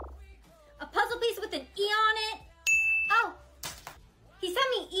anything from a puzzle piece with an E on it. Oh! He sent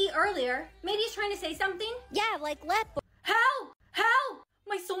me E earlier. Maybe he's trying to say something? Yeah, like let. Help! Help!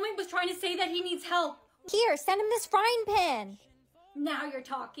 My soulmate was trying to say that he needs help. Here, send him this frying pan. Now you're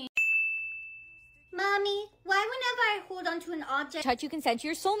talking. Mommy, why whenever I hold onto an object, touch, you can send to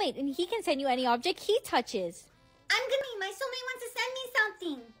your soulmate, and he can send you any object he touches. I'm gonna. My soulmate wants to send me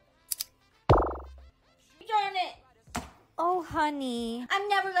something. Darn it! Oh, honey. I'm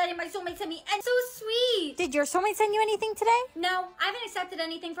never letting my soulmate send me, and so sweet! Did your soulmate send you anything today? No, I haven't accepted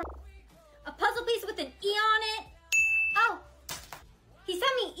anything from a puzzle piece with an E on it. Oh! He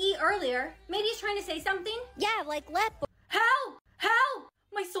sent me E earlier. Maybe he's trying to say something? Yeah, like let. Help! Help!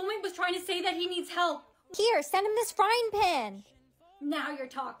 My soulmate was trying to say that he needs help. Here, send him this frying pan. Now you're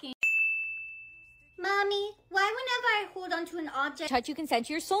talking. Mommy, why whenever I hold onto an object, touch, you can send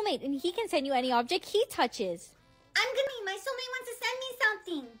to your soulmate, and he can send you any object he touches. I'm gonna. My soulmate wants to send me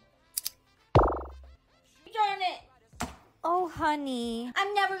something. Darn it! Oh, honey.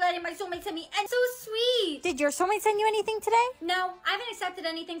 I'm never letting my soulmate send me, and so sweet! Did your soulmate send you anything today? No, I haven't accepted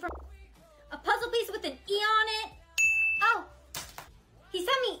anything from a puzzle piece with an E on it. Oh! He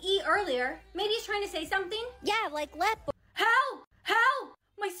sent me E earlier. Maybe he's trying to say something? Yeah, like let. Help! Help!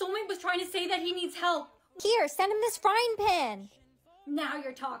 My soulmate was trying to say that he needs help. Here, send him this frying pan. Now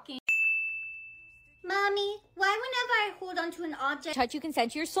you're talking. Mommy, why whenever I hold onto an object, touch, you can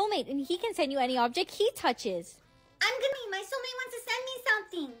send to your soulmate, and he can send you any object he touches. I'm gonna. My soulmate wants to send me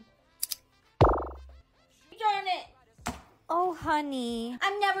something. Darn it! Oh, honey.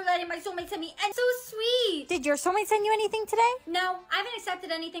 I'm never letting my soulmate send me, and so sweet! Did your soulmate send you anything today? No, I haven't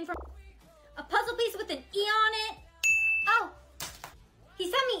accepted anything from a puzzle piece with an E on it. Oh! He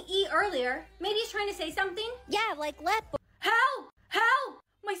sent me E earlier. Maybe he's trying to say something? Yeah, like let. Help! Help!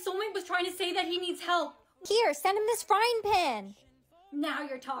 My soulmate was trying to say that he needs help. Here, send him this frying pan. Now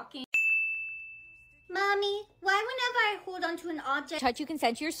you're talking. Mommy, why whenever I hold onto an object, touch, you can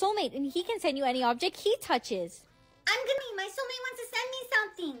send to your soulmate, and he can send you any object he touches. I'm gonna. My soulmate wants to send me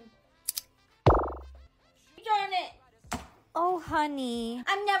something. Darn it! Oh, honey.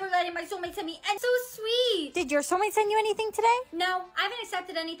 I'm never letting my soulmate send me, and so sweet! Did your soulmate send you anything today? No, I haven't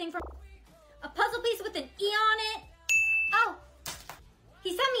accepted anything from a puzzle piece with an E on it. Oh! He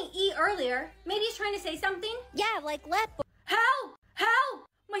sent me E earlier. Maybe he's trying to say something? Yeah, like let. Help! Help!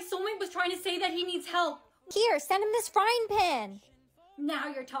 My soulmate was trying to say that he needs help. Here, send him this frying pan. Now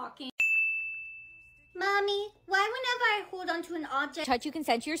you're talking. Mommy, why whenever I hold onto an object, touch, you can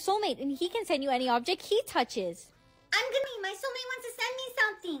send to your soulmate, and he can send you any object he touches. I'm gonna. My soulmate wants to send me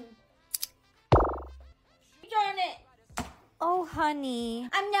something. Darn it! Oh, honey.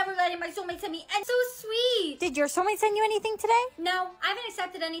 I'm never letting my soulmate send me, and so sweet! Did your soulmate send you anything today? No, I haven't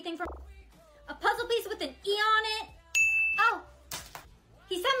accepted anything from a puzzle piece with an E on it. Oh!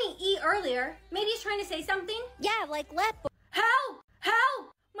 He sent me E earlier. Maybe he's trying to say something? Yeah, like let. Help!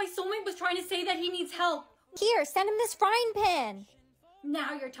 Help! My soulmate was trying to say that he needs help. Here, send him this frying pan.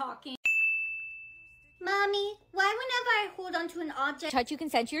 Now you're talking. Mommy, why whenever I hold onto an object, touch, you can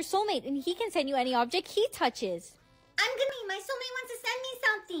send to your soulmate, and he can send you any object he touches. I'm gonna. My soulmate wants to send me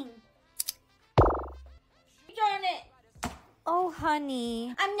something. Darn it! Oh,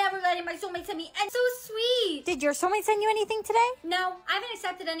 honey. I'm never letting my soulmate send me, and so sweet! Did your soulmate send you anything today? No, I haven't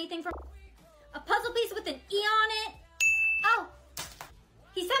accepted anything from a puzzle piece with an E on it. Oh!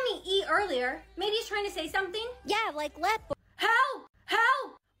 He sent me E earlier. Maybe he's trying to say something? Yeah, like let. Help!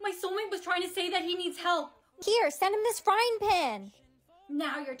 Help! My soulmate was trying to say that he needs help. Here, send him this frying pan.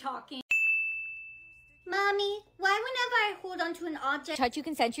 Now you're talking. Mommy, why whenever I hold onto an object, touch, you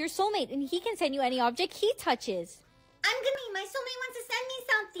can send to your soulmate, and he can send you any object he touches. My soulmate wants to send me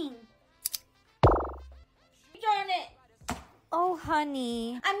something. Darn it. Oh,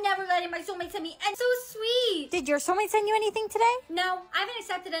 honey. I'm never letting my soulmate send me, and so sweet. Did your soulmate send you anything today? No, I haven't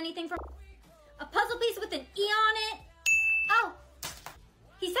accepted anything from a puzzle piece with an E on it. Oh,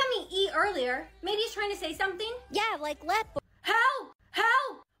 he sent me E earlier. Maybe he's trying to say something? Yeah, like let. Help!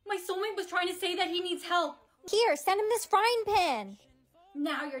 Help! My soulmate was trying to say that he needs help. Here, send him this frying pan.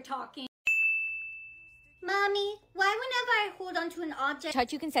 Now you're talking. Mommy, why whenever I hold onto an object,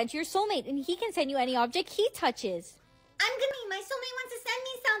 Touch you can send to your soulmate, and he can send you any object he touches. my soulmate wants to send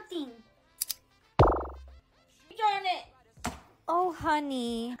me something. Darn it. Oh,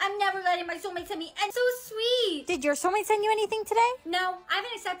 honey. I'm never letting my soulmate send me, and so sweet. Did your soulmate send you anything today? No, I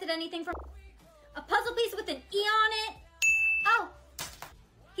haven't accepted anything from a puzzle piece with an E on it. Oh,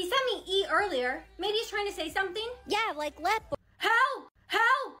 he sent me E earlier. Maybe he's trying to say something? Yeah, like let. Help!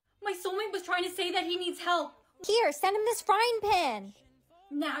 Help! My soulmate was trying to say that he needs help. Here, send him this frying pan.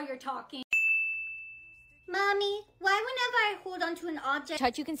 Now you're talking. Mommy, why whenever I hold onto an object,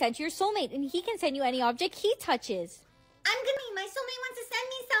 Touch you can send to your soulmate, and he can send you any object he touches. my soulmate wants to send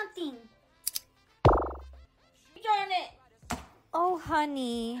me something. Darn it. Oh,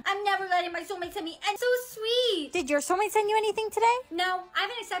 honey. I'm never letting my soulmate send me, and so sweet. Did your soulmate send you anything today? No, I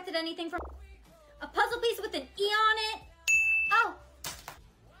haven't accepted anything from a puzzle piece with an E on it. Oh,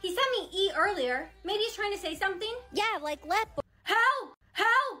 he sent me E earlier. Maybe he's trying to say something? Yeah, like let. Help!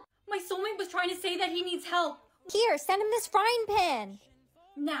 Help! My soulmate was trying to say that he needs help. Here, send him this frying pan.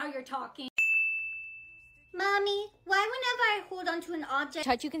 Now you're talking. Mommy, why whenever I hold onto an object,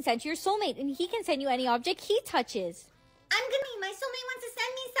 Touch you can send to your soulmate, and he can send you any object he touches. my soulmate wants to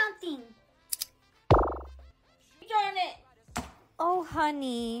send me something. Darn it. Oh,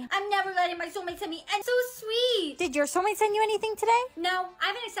 honey. I'm never letting my soulmate send me, and so sweet. Did your soulmate send you anything today? No, I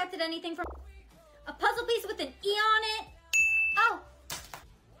haven't accepted anything from a puzzle piece with an E on it. Oh,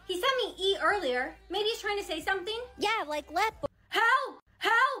 he sent me E earlier. Maybe he's trying to say something? Yeah, like let. Help!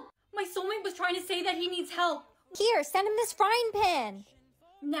 Help! My soulmate was trying to say that he needs help. Here, send him this frying pan.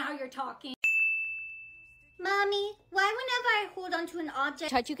 Now you're talking. Mommy, why whenever I hold onto an object,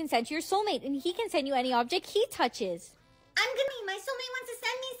 Touch you can send to your soulmate, and he can send you any object he touches. my soulmate wants to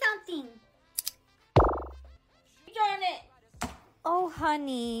send me something. Darn it. Oh,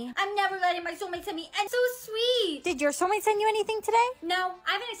 honey. I'm never letting my soulmate send me, and so sweet. Did your soulmate send you anything today? No,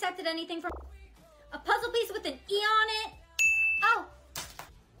 I haven't accepted anything from a puzzle piece with an E on it. Oh,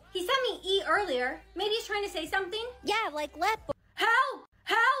 he sent me E earlier. Maybe he's trying to say something? Yeah, like let. Help!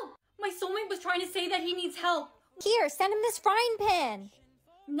 Help! My soulmate was trying to say that he needs help. Here, send him this frying pan.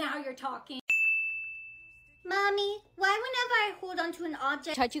 Now you're talking. Mommy, why whenever I hold onto an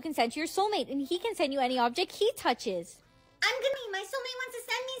object, Touch you can send to your soulmate, and he can send you any object he touches. my soulmate wants to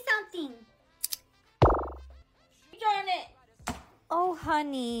send me something. Darn it. Oh,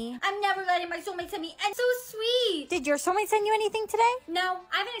 honey. I'm never letting my soulmate send me, and so sweet. Did your soulmate send you anything today? No,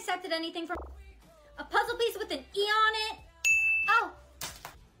 I haven't accepted anything from a puzzle piece with an E on it. Oh,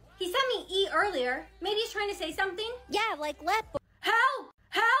 he sent me E earlier. Maybe he's trying to say something? Yeah, like let. Help!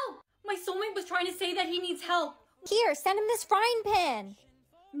 Help! My soulmate was trying to say that he needs help. Here, send him this frying pan.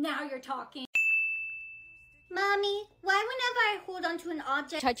 Now you're talking. Mommy, why whenever I hold onto an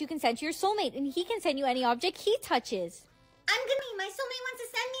object, Touch you can send to your soulmate, and he can send you any object he touches. my soulmate wants to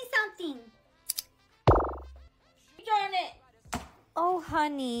send me something. Darn it. Oh,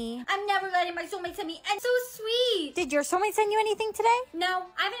 honey. I'm never letting my soulmate send me, and so sweet. Did your soulmate send you anything today? No,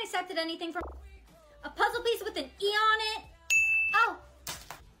 I haven't accepted anything from a puzzle piece with an E on it. Oh,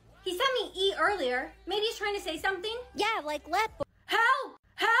 he sent me E earlier. Maybe he's trying to say something? Yeah, like let. Help!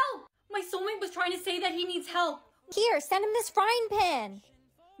 Help! My soulmate was trying to say that he needs help. Here, send him this frying pan.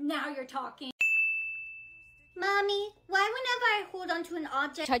 Now you're talking. Mommy, why whenever I hold onto an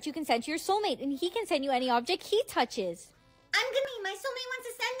object, Touch you can send to your soulmate, and he can send you any object he touches. my soulmate wants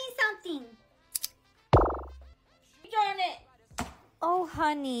to send me something. Darn it. Oh,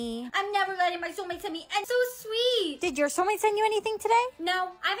 honey. I'm never letting my soulmate send me, and so sweet. Did your soulmate send you anything today?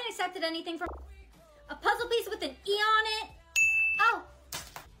 No, I haven't accepted anything from a puzzle piece with an E on it. Oh,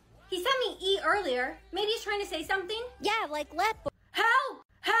 he sent me E earlier. Maybe he's trying to say something? Yeah, like let. Help!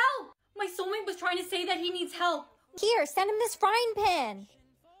 Help! My soulmate was trying to say that he needs help. Here, send him this frying pan.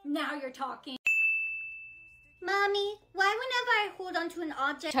 Now you're talking. Mommy, why whenever I hold onto an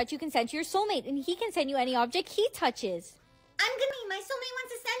object, Touch you can send to your soulmate, and he can send you any object he touches. my soulmate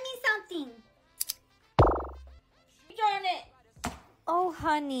wants to send me something. Darn it. Oh,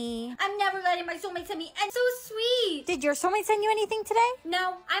 honey. I'm never letting my soulmate send me, and so sweet. Did your soulmate send you anything today?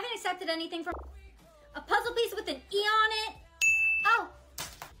 No, I haven't accepted anything from a puzzle piece with an E on it. Oh,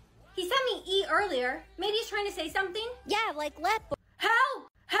 He sent me E earlier. Maybe he's trying to say something? Yeah, like let. Help!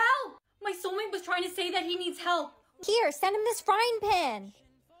 Help! My soulmate was trying to say that he needs help. Here, send him this frying pan.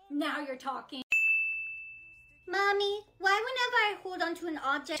 Now you're talking. Mommy, why whenever I hold onto an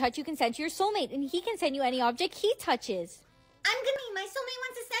object touch, you can send to your soulmate, and he can send you any object he touches. I'm gonna. My soulmate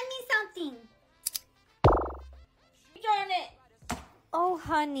wants to send me something. Darn it! Oh,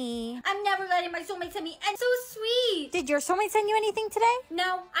 honey. I'm never letting my soulmate send me. And so sweet. Did your soulmate send you anything today?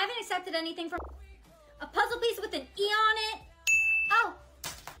 No, I haven't accepted anything from. A puzzle piece with an E on it. Oh,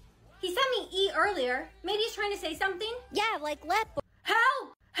 he sent me E earlier. Maybe he's trying to say something. Yeah, like let.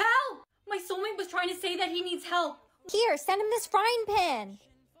 Help! Help! My soulmate was trying to say that he needs help. Here, send him this frying pan.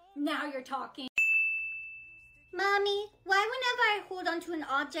 Now you're talking. Mommy, why whenever I hold onto an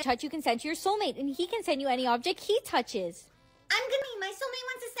object touch, you can send to your soulmate, and he can send you any object he touches. I'm gonna. My soulmate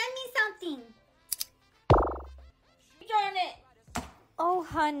wants to send me something. Darn it! Oh,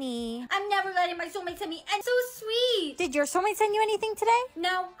 honey. I'm never letting my soulmate send me. And so sweet. Did your soulmate send you anything today?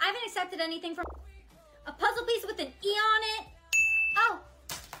 No, I haven't accepted anything from. A puzzle piece with an E on it. Oh,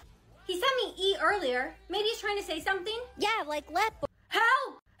 he sent me E earlier. Maybe he's trying to say something. Yeah, like let.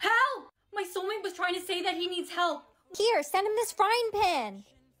 Help! Help! My soulmate was trying to say that he needs help. Here, send him this frying pan.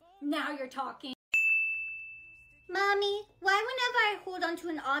 Now you're talking. Mommy, why whenever I hold onto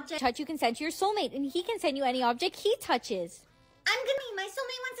an object touch, you can send to your soulmate, and he can send you any object he touches. I'm gonna. My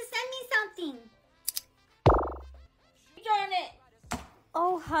soulmate wants to send me something. Darn it!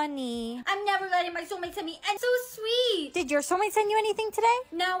 Oh, honey. I'm never letting my soulmate send me. And so sweet. Did your soulmate send you anything today?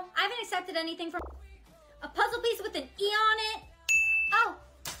 No, I haven't accepted anything from. A puzzle piece with an E on it. Oh,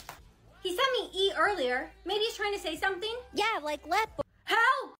 he sent me E earlier. Maybe he's trying to say something. Yeah, like let.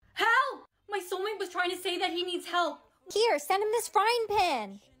 Help! Help! My soulmate was trying to say that he needs help. Here, send him this frying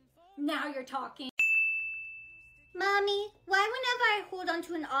pan. Now you're talking. Mommy, why whenever I hold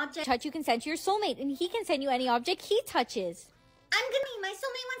onto an object touch, you can send to your soulmate, and he can send you any object he touches. I'm gonna. My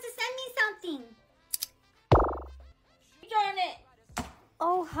soulmate wants to send me something. Darn it!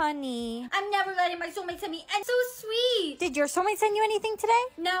 Oh, honey. I'm never letting my soulmate send me. And so sweet. Did your soulmate send you anything today?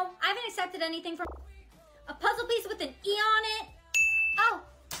 No, I haven't accepted anything from. A puzzle piece with an E on it. Oh,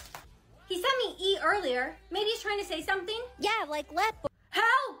 he sent me E earlier. Maybe he's trying to say something. Yeah, like let.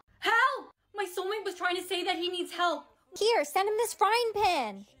 Help! Help! My soulmate was trying to say that he needs help. Here, send him this frying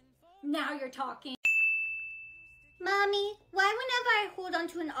pan. Now you're talking. Mommy, why whenever I hold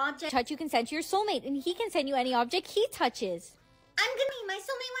onto an object touch, you can send to your soulmate, and he can send you any object he touches. I'm gonna. My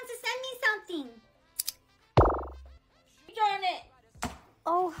soulmate wants to send me something. Darn it!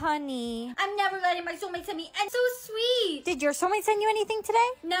 Oh, honey. I'm never letting my soulmate send me. And so sweet. Did your soulmate send you anything today?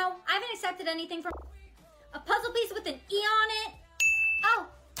 No, I haven't accepted anything from. A puzzle piece with an E on it. Oh,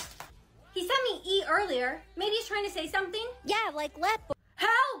 he sent me E earlier. Maybe he's trying to say something. Yeah, like let.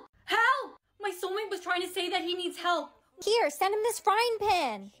 Help! Help! My soulmate was trying to say that he needs help. Here, send him this frying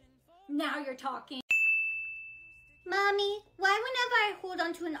pan. Now you're talking. Mommy, why whenever I hold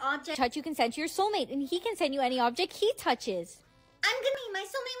onto an object touch, you can send to your soulmate, and he can send you any object he touches. I'm gonna. My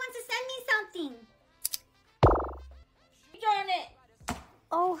soulmate wants to send me something. Darn it!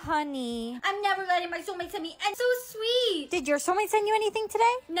 Oh, honey. I'm never letting my soulmate send me. And so sweet. Did your soulmate send you anything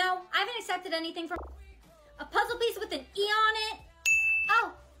today? No, I haven't accepted anything from. A puzzle piece with an E on it.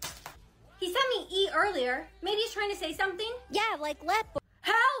 Oh, he sent me E earlier. Maybe he's trying to say something. Yeah, like let.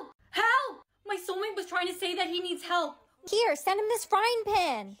 Help! Help! My soulmate was trying to say that he needs help. Here, send him this frying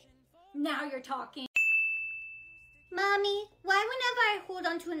pan. Now you're talking. Mommy, why whenever I hold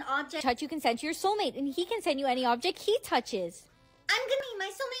onto an object touch, you can send to your soulmate, and he can send you any object he touches. I'm gonna. My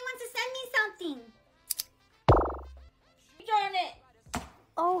soulmate wants to send me something. Darn it!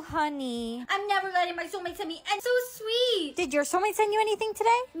 Oh, honey. I'm never letting my soulmate send me. And so sweet. Did your soulmate send you anything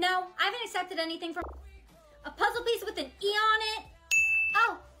today? No, I haven't accepted anything from. A puzzle piece with an E on it.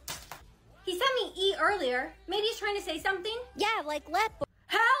 Oh, he sent me E earlier. Maybe he's trying to say something. Yeah, like let.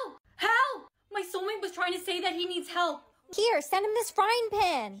 Help! Help! My soulmate was trying to say that he needs help. Here, send him this frying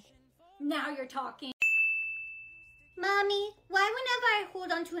pan. Now you're talking. Mommy, why whenever I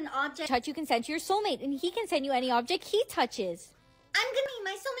hold onto an object touch, you can send to your soulmate, and he can send you any object he touches. I'm gonna.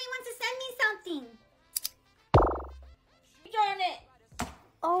 My soulmate wants to send me something. Darn it!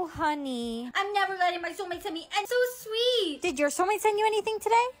 Oh, honey. I'm never letting my soulmate send me. And so sweet. Did your soulmate send you anything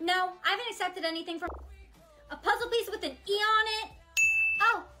today? No, I haven't accepted anything from. A puzzle piece with an E on it.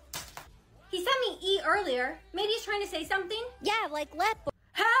 Oh, he sent me E earlier. Maybe he's trying to say something. Yeah, like let.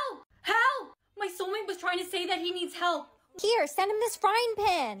 Help! Help! My soulmate was trying to say that he needs help. Here, send him this frying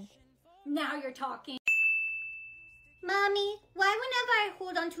pan. Now you're talking. Mommy, why whenever I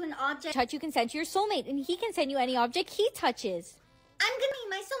hold onto an object touch, you can send to your soulmate, and he can send you any object he touches. I'm gonna.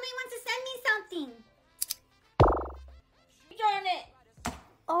 My soulmate wants to send me something. Darn it!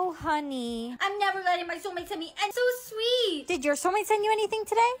 Oh, honey. I'm never letting my soulmate send me. And so sweet. Did your soulmate send you anything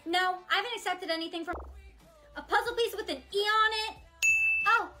today? No, I haven't accepted anything from. A puzzle piece with an E on it.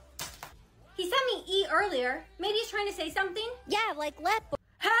 Oh, he sent me E earlier. Maybe he's trying to say something. Yeah, like let.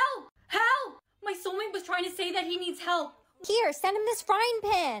 Help! Help! My soulmate was trying to say that he needs help. Here, send him this frying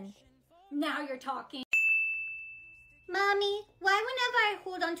pan. Now you're talking. Mommy, why whenever I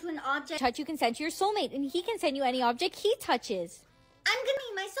hold onto an object, Touch, you can send to your soulmate, and he can send you any object he touches. I'm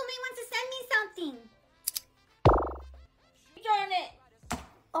gonna. My soulmate wants to send me something. Darn it!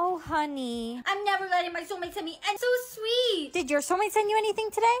 Oh, honey. I'm never letting my soulmate send me. And so sweet. Did your soulmate send you anything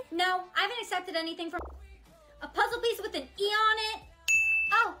today? No, I haven't accepted anything from. A puzzle piece with an E on it.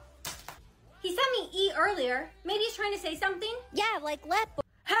 Oh, he sent me E earlier. Maybe he's trying to say something. Yeah, like let.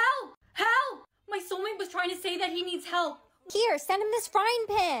 Help! Help! My soulmate was trying to say that he needs help. Here, send him this frying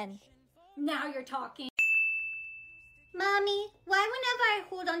pan. Now you're talking. Mommy, why whenever I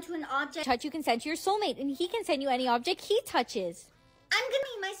hold onto an object, Touch, you can send to your soulmate, and he can send you any object he touches. I'm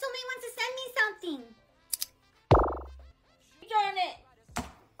gonna. My soulmate wants to send me something. Darn it!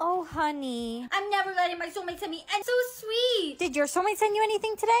 Oh, honey. I'm never letting my soulmate send me. And so sweet. Did your soulmate send you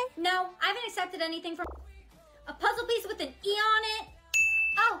anything today? No, I haven't accepted anything from. A puzzle piece with an E on it.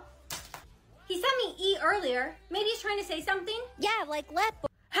 Oh, he sent me E earlier. Maybe he's trying to say something. Yeah, like let.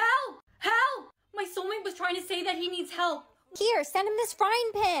 Help! Help! My soulmate was trying to say that he needs help. Here, send him this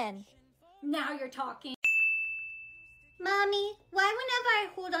frying pan. Now you're talking. Mommy, why whenever I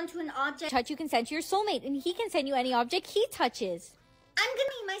hold onto an object, Touch, you can send to your soulmate, and he can send you any object he touches. I'm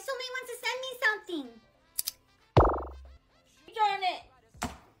gonna. My soulmate wants to send me something. Darn it!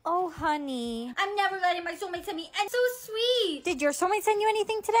 Oh, honey. I'm never letting my soulmate send me. And so sweet. Did your soulmate send you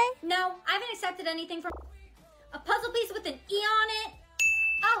anything today? No, I haven't accepted anything from. A puzzle piece with an E on it.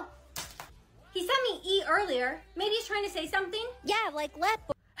 Oh, he sent me E earlier. Maybe he's trying to say something. Yeah, like let.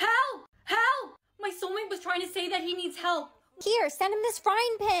 Help! Help! My soulmate was trying to say that he needs help. Here, send him this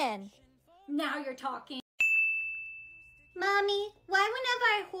frying pan. Now you're talking. Mommy, why whenever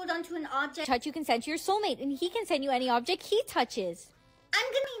I hold onto an object, Touch, you can send to your soulmate, and he can send you any object he touches. I'm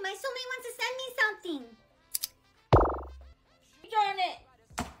gonna. My soulmate wants to send me something. Darn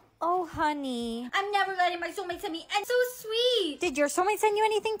it! Oh, honey. I'm never letting my soulmate send me. And so sweet. Did your soulmate send you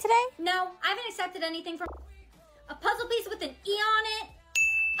anything today? No, I haven't accepted anything from. A puzzle piece with an E on it.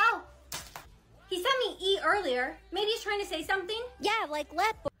 Oh, he sent me E earlier. Maybe he's trying to say something. Yeah, like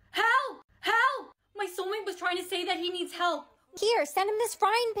let. Help! Help! My soulmate was trying to say that he needs help. Here, send him this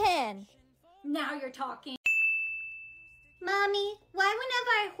frying pan. Now you're talking. Mommy, why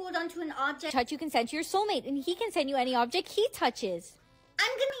whenever I hold onto an object, Touch, you can send to your soulmate, and he can send you any object he touches.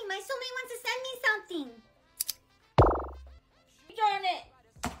 I'm gonna. My soulmate wants to send me something. Darn it!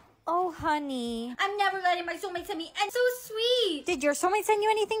 Oh, honey. I'm never letting my soulmate send me. And so sweet. Did your soulmate send you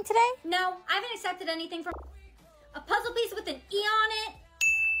anything today? No, I haven't accepted anything from. A puzzle piece with an E on it.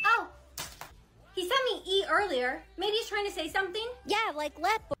 Oh, he sent me E earlier. Maybe he's trying to say something. Yeah, like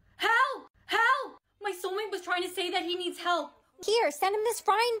let. Help! Help! My soulmate was trying to say that he needs help. Here, send him this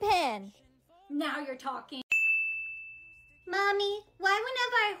frying pan. Now you're talking. Mommy, why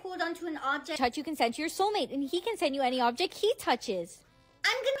whenever I hold onto an object, Touch, you can send to your soulmate, and he can send you any object he touches.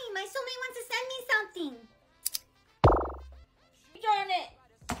 I'm gonna. My soulmate wants to send me something. Darn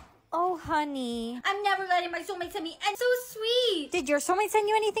it! Oh, honey. I'm never letting my soulmate send me. And so sweet. Did your soulmate send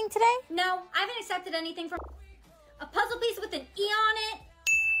you anything today? No, I haven't accepted anything from. A puzzle piece with an E on it.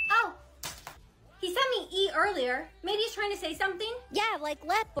 Oh, he sent me E earlier. Maybe he's trying to say something. Yeah, like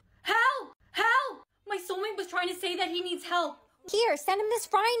let. Help! Help! My soulmate was trying to say that he needs help. Here, send him this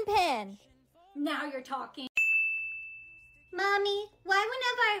frying pan. Now you're talking. Mommy, why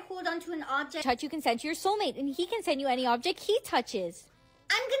whenever I hold onto an object, Touch, you can send to your soulmate, and he can send you any object he touches.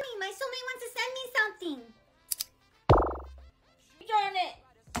 I'm gonna. My soulmate wants to send me something. Darn it!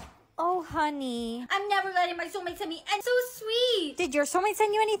 Oh, honey. I'm never letting my soulmate send me. And so sweet. Did your soulmate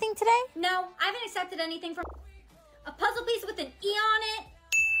send you anything today? No, I haven't accepted anything from. A puzzle piece with an E on it.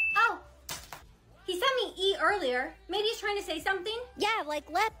 Oh, he sent me E earlier. Maybe he's trying to say something. Yeah, like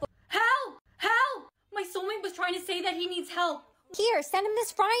let. Help! Help! My soulmate was trying to say that he needs help. Here, send him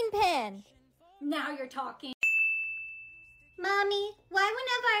this frying pan. Now you're talking. Mommy, why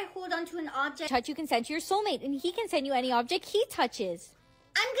whenever I hold onto an object, Touch, you can send to your soulmate, and he can send you any object he touches.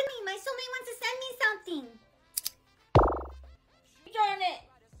 I'm gonna. My soulmate wants to send me something. Darn it!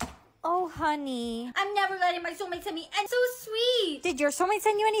 Oh, honey. I'm never letting my soulmate send me. And so sweet. Did your soulmate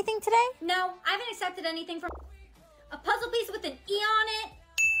send you anything today? No, I haven't accepted anything from. A puzzle piece with an E on it.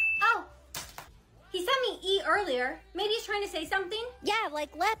 Oh, he sent me E earlier. earlier. Maybe he's trying to say something? Yeah, like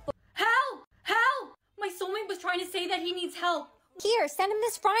let. Help! Help! My soulmate was trying to say that he needs help. Here, send him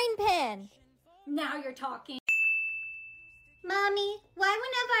this frying pan. Now you're talking. Mommy, why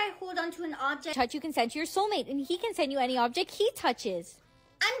whenever I hold onto an object touch, you can send to your soulmate, and he can send you any object he touches.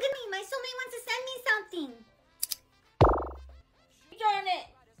 I'm gonna. My soulmate wants to send me something. Darn it!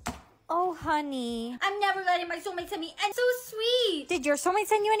 Oh, honey. I'm never letting my soulmate send me. And so sweet. Did your soulmate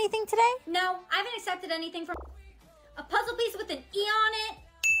send you anything today? No, I haven't accepted anything from. A puzzle piece with an E on it.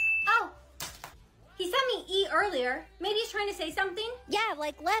 Oh, he sent me E earlier. Maybe he's trying to say something. Yeah,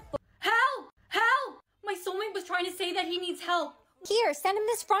 like let. Help! Help! My soulmate was trying to say that he needs help. Here, send him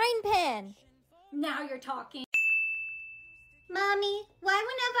this frying pan. Now you're talking. Mommy, why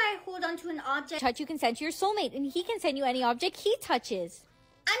whenever I hold onto an object touch, you can send to your soulmate, and he can send you any object he touches.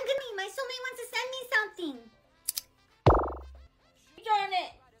 I'm gonna. My soulmate wants to send me something. Darn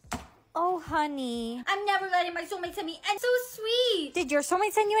it! Oh, honey. I'm never letting my soulmate send me. And so sweet. Did your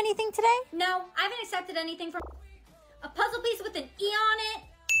soulmate send you anything today? No, I haven't accepted anything from. A puzzle piece with an E on it.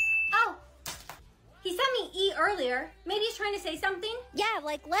 Oh, he sent me E earlier. Maybe he's trying to say something. Yeah,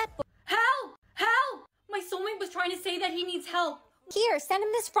 like let. Help! Help! My soulmate was trying to say that he needs help. Here, send him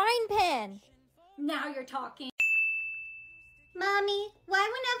this frying pan. Now you're talking. Mommy, why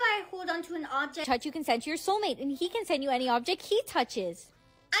whenever I hold onto an object touch, you can send to your soulmate, and he can send you any object he touches.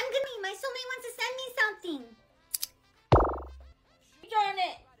 I'm gonna. My soulmate wants to send me something. Darn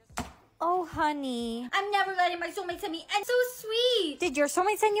it! Oh, honey. I'm never letting my soulmate send me. And so sweet. Did your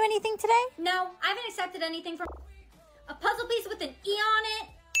soulmate send you anything today? No, I haven't accepted anything from. A puzzle piece with an E on it.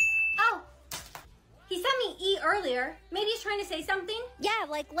 Oh, he sent me E earlier. Maybe he's trying to say something. Yeah,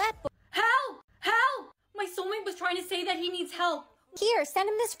 like let. Help! Help! My soulmate was trying to say that he needs help. Here, send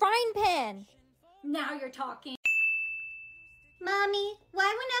him this frying pan. Now you're talking. Mommy, why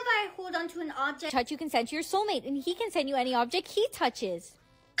whenever I hold onto an object touch, you can send to your soulmate, and he can send you any object he touches.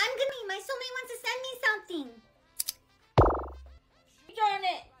 I'm gonna. My soulmate wants to send me something. Darn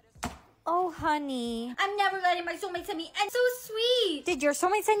it! Oh, honey. I'm never letting my soulmate send me. And so sweet. Did your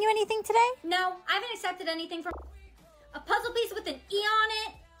soulmate send you anything today? No, I haven't accepted anything from. A puzzle piece with an E on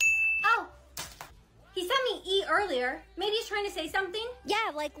it. Oh, he sent me E earlier. Maybe he's trying to say something.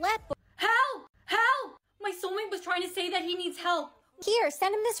 Yeah, like let. Help! Help! My soulmate was trying to say that he needs help. Here,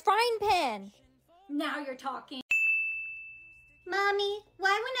 send him this frying pan. Now you're talking. Mommy,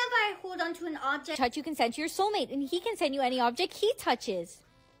 why whenever I hold onto an object touch, you can send to your soulmate, and he can send you any object he touches.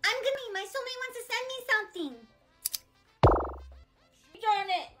 I'm gonna. My soulmate wants to send me something. Darn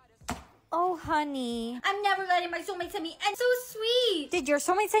it! Oh, honey. I'm never letting my soulmate send me. And so sweet. Did your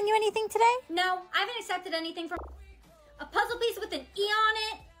soulmate send you anything today? No, I haven't accepted anything from. A puzzle piece with an E on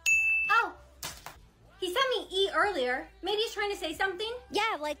it. Oh, he sent me E earlier. Maybe he's trying to say something.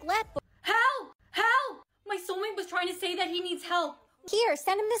 Yeah, like let. Help! Help! My soulmate was trying to say that he needs help. Here,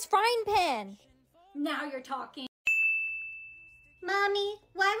 send him this frying pan. Now you're talking. Mommy,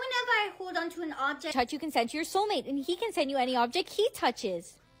 why whenever I hold onto an object touch, you can send to your soulmate, and he can send you any object he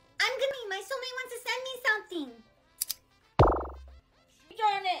touches. I'm gonna. My soulmate wants to send me something.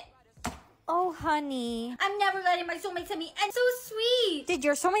 Darn it! Oh, honey. I'm never letting my soulmate send me. And so sweet. Did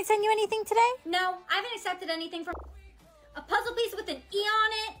your soulmate send you anything today? No, I haven't accepted anything from. A puzzle piece with an E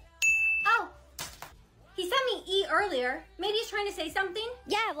on it. Oh, he sent me E earlier. Maybe he's trying to say something.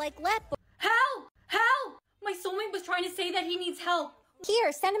 Yeah, like let. Help! Help! My soulmate was trying to say that he needs help.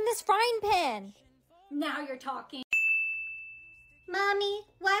 Here, send him this frying pan. Now you're talking. Mommy,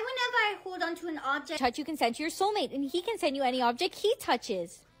 why whenever I hold onto an object touch, you can send to your soulmate, and he can send you any object he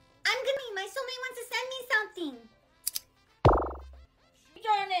touches. I'm gonna. My soulmate wants to send me something.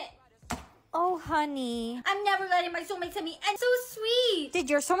 Darn it! Oh, honey. I'm never letting my soulmate send me. And so sweet. Did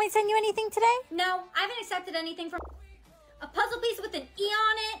your soulmate send you anything today? No, I haven't accepted anything from. A puzzle piece with an E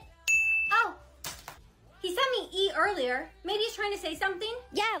on it. Oh, he sent me E earlier. Maybe he's trying to say something.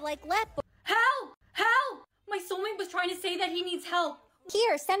 Yeah, like let. Help! Help! My soulmate was trying to say that he needs help.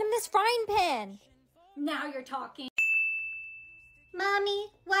 Here, send him this frying pan. Now you're talking. Mommy,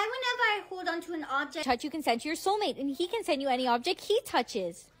 why whenever I hold onto an object touch, you can send to your soulmate, and he can send you any object he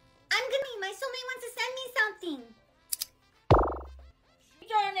touches. I'm gonna. My soulmate wants to send me something.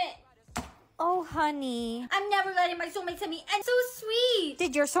 Darn it! Oh, honey. I'm never letting my soulmate send me. And so sweet.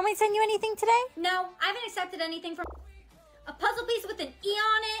 Did your soulmate send you anything today? No, I haven't accepted anything from. A puzzle piece with an E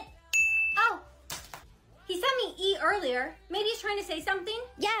on it. Oh, he sent me E earlier. Maybe he's trying to say something.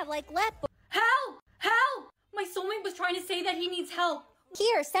 Yeah, like let. Help! Help! My soulmate was trying to say that he needs help.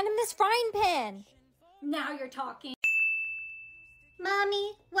 Here, send him this frying pan. Now you're talking.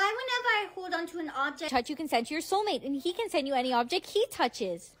 Mommy, why whenever I hold onto an object touch, you can send to your soulmate, and he can send you any object he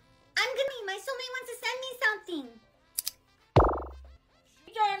touches. I'm gonna. My soulmate wants to send me something.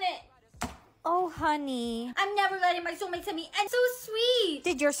 Darn it. Oh, honey. I'm never letting my soulmate send me and so sweet.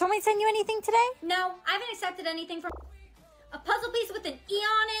 Did your soulmate send you anything today? No, I haven't accepted anything from a puzzle piece with an E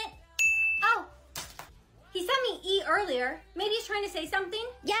on it. Oh, he sent me E earlier. Maybe he's trying to say something?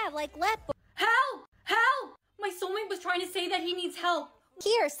 Yeah, like let. Help! Help! My soulmate was trying to say that he needs help.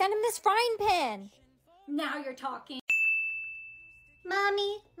 Here, send him this frying pan. Now you're talking.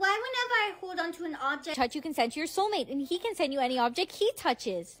 Mommy, why whenever I hold onto an object Touch, you can send to your soulmate, and he can send you any object he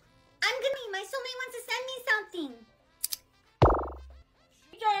touches. I'm gonna my soulmate wants to send me something.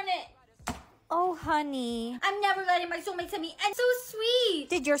 Darn it. Oh, honey. I'm never letting my soulmate send me and so sweet.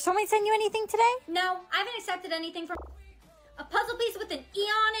 Did your soulmate send you anything today? No, I haven't accepted anything from a puzzle piece with an E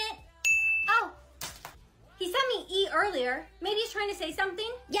on it. Oh, he sent me E earlier. Maybe he's trying to say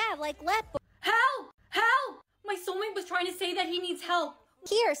something? Yeah, like let. Help! Help! My soulmate was trying to say that he needs help.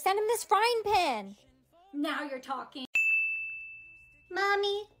 Here, send him this frying pan. Now you're talking.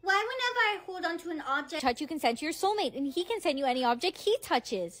 Mommy, why whenever I hold onto an object Touch, you can send to your soulmate, and he can send you any object he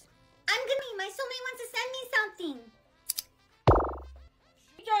touches. I'm gonna my soulmate wants to send me something.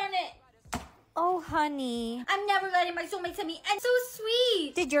 Darn it. Oh, honey. I'm never letting my soulmate send me and so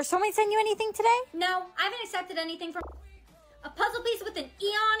sweet. Did your soulmate send you anything today? No, I haven't accepted anything from a puzzle piece with an E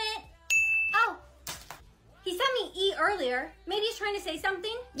on it. Oh, he sent me E earlier. Maybe he's trying to say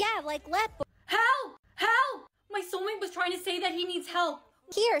something? Yeah, like let. Help! Help! My soulmate was trying to say that he needs help.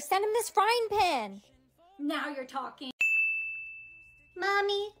 Here, send him this frying pan. Now you're talking.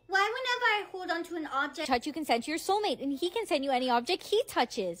 Mommy, why whenever I hold onto an object Touch, you can send to your soulmate, and he can send you any object he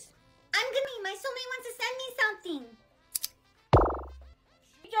touches. I'm gonna my soulmate wants to send me something.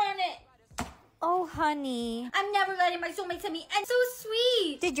 Darn it. Oh, honey. I'm never letting my soulmate send me and so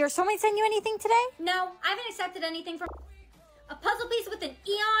sweet. Did your soulmate send you anything today? No, I haven't accepted anything from a puzzle piece with an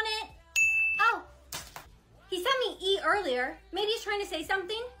E on it. Oh, he sent me E earlier. Maybe he's trying to say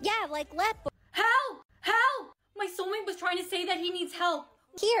something? Yeah, like let. Help! Help! My soulmate was trying to say that he needs help.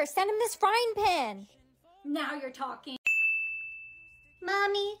 Here, send him this frying pan. Now you're talking.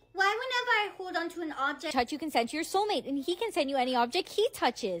 Mommy, why whenever I hold onto an object Touch, you can send to your soulmate, and he can send you any object he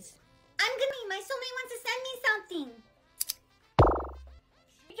touches. I'm gonna my soulmate wants to send me something.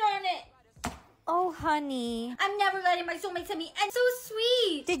 Darn it. Oh, honey. I'm never letting my soulmate send me and so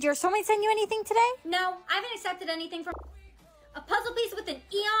sweet. Did your soulmate send you anything today? No, I haven't accepted anything from a puzzle piece with an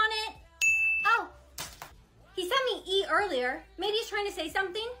E on it. Oh, he sent me E earlier. Maybe he's trying to say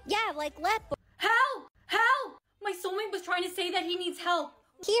something? Yeah, like let. Help! Help! My soulmate was trying to say that he needs help.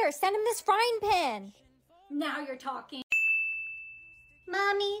 Here, send him this frying pan. Now you're talking.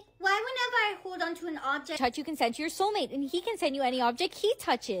 Mommy, why whenever I hold onto an object Touch, you can send to your soulmate, and he can send you any object he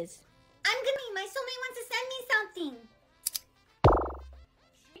touches. I'm gonna my soulmate wants to send me something.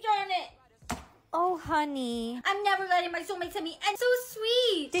 Darn it. Oh, honey. I'm never letting my soulmate send me and so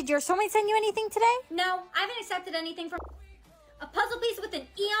sweet. Did your soulmate send you anything today? No, I haven't accepted anything from a puzzle piece with an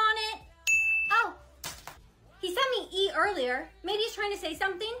E on it. Oh, he sent me E earlier. Maybe he's trying to say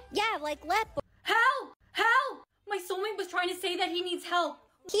something? Yeah, like let. Help! Help! My soulmate was trying to say that he needs help.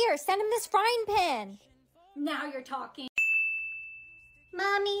 Here, send him this frying pan. Now you're talking.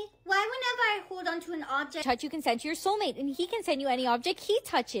 Mommy, why whenever I hold onto an object Touch, you can send to your soulmate, and he can send you any object he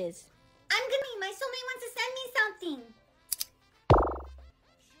touches. I'm gonna my soulmate wants to send me something.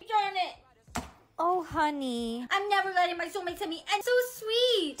 Darn it. Oh, honey. I'm never letting my soulmate send me and so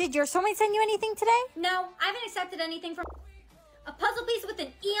sweet. Did your soulmate send you anything today? No, I haven't accepted anything from a puzzle piece with an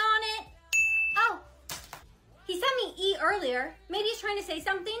E on it. Oh, he sent me E earlier. Maybe he's trying to say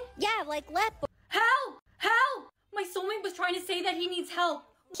something? Yeah, like let. Help! Help! My soulmate was trying to say that he needs help.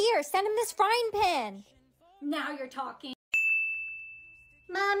 Here, send him this frying pan. Now you're talking.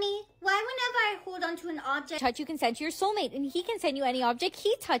 Mommy, why whenever I hold onto an object Touch, you can send to your soulmate, and he can send you any object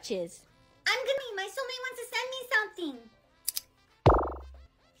he touches. I'm gonna my soulmate wants to send me something.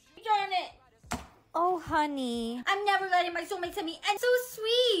 Darn it. Oh, honey. I'm never letting my soulmate send me and so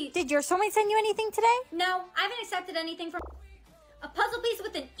sweet. Did your soulmate send you anything today? No, I haven't accepted anything from a puzzle piece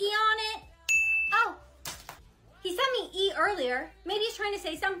with an E on it. Oh, he sent me E earlier. Maybe he's trying to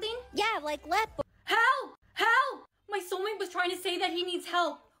say something? Yeah, like let. Help! Help! My soulmate was trying to say that he needs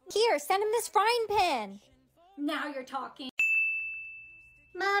help. Here, send him this frying pan. Now you're talking.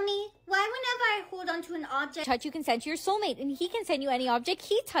 Mommy, why whenever I hold onto an object Touch, you can send to your soulmate, and he can send you any object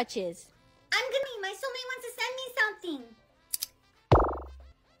he touches. I'm gonna my soulmate wants to send me something.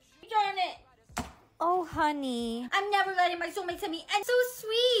 Darn it. Oh, honey. I'm never letting my soulmate send me and so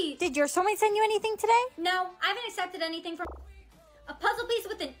sweet. Did your soulmate send you anything today? No, I haven't accepted anything from a puzzle piece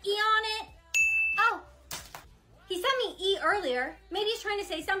with an E on it. Oh, he sent me E earlier. Maybe he's trying to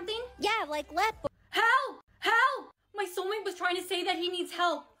say something? Yeah, like let. Help! Help! My soulmate was trying to say that he needs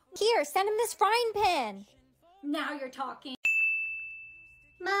help. Here, send him this frying pan. Now you're talking.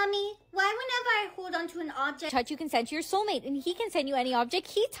 Mommy, why whenever I hold onto an object Touch, you can send to your soulmate, and he can send you any object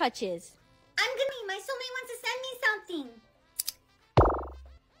he touches. my soulmate wants to send me something.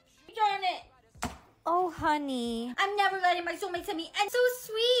 Darn it. Oh, honey. I'm never letting my soulmate send me, and so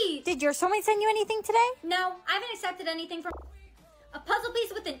sweet. Did your soulmate send you anything today? No, I haven't accepted anything from a puzzle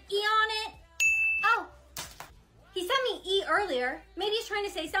piece with an E on it. Oh, he sent me E earlier. Maybe he's trying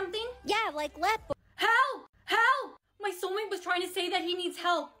to say something? Yeah, like let. Help! Help! My soulmate was trying to say that he needs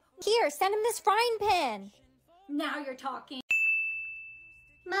help. Here, send him this frying pan. Now you're talking.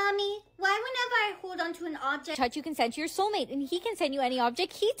 Mommy, why whenever I hold onto an object Touch, you can send to your soulmate, and he can send you any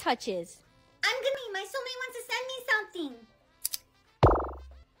object he touches. my soulmate wants to send me something.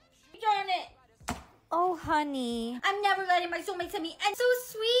 Darn it. Oh, honey. I'm never letting my soulmate send me, and so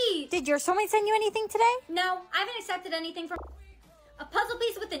sweet. Did your soulmate send you anything today? No, I haven't accepted anything from a puzzle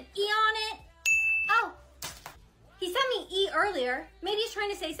piece with an E on it. Oh, he sent me E earlier. Maybe he's trying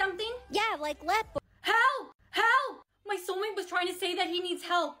to say something? Yeah, like let. Help! Help! My soulmate was trying to say that he needs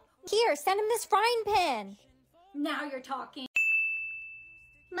help. Here, send him this frying pan. Now you're talking.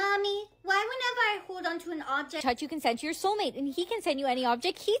 Mommy, why whenever I hold onto an object Touch, you can send to your soulmate, and he can send you any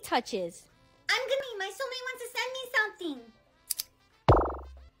object he touches. my soulmate wants to send me something.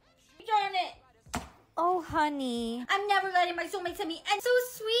 Darn it. Oh, honey. I'm never letting my soulmate send me, and so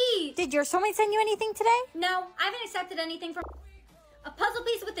sweet. Did your soulmate send you anything today? No, I haven't accepted anything from a puzzle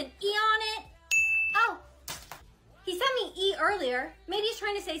piece with an E on it. Oh, he sent me E earlier. Maybe he's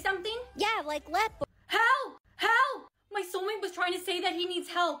trying to say something? Yeah, like let. Help! Help! My soulmate was trying to say that he needs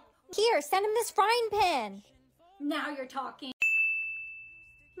help. Here, send him this frying pan. Now you're talking.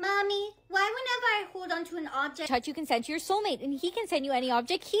 Mommy, why whenever I hold onto an object Touch, you can send to your soulmate, and he can send you any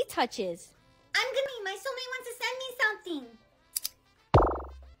object he touches. my soulmate wants to send me something.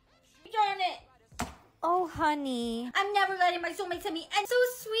 Darn it. Oh, honey. I'm never letting my soulmate send me, and so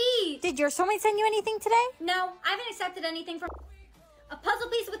sweet. Did your soulmate send you anything today? No, I haven't accepted anything from a puzzle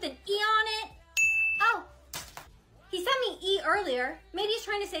piece with an E on it. Oh, he sent me E earlier. Maybe he's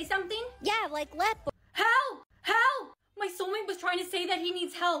trying to say something? Yeah, like let. Help! Help! My soulmate was trying to say that he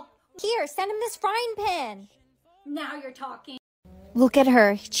needs help. Here, send him this frying pan. Now you're talking. Look at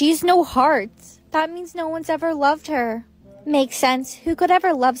her. She's no hearts. That means no one's ever loved her. Makes sense. Who could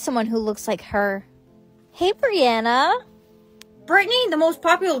ever love someone who looks like her? Hey, Brianna. Brittany, the most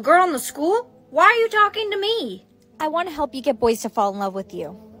popular girl in the school? Why are you talking to me? I want to help you get boys to fall in love with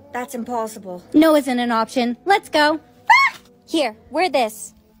you. That's impossible. No isn't an option. Let's go. Here, wear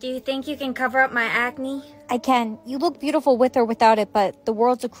this. Do you think you can cover up my acne? I can. You look beautiful with or without it, but the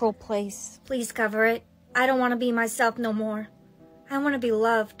world's a cruel place. Please cover it. I don't want to be myself no more. I want to be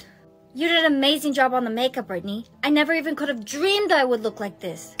loved. You did an amazing job on the makeup, Brittany. I never even could have dreamed I would look like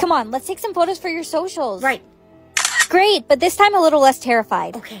this. Come on, let's take some photos for your socials. Right. Great, but this time a little less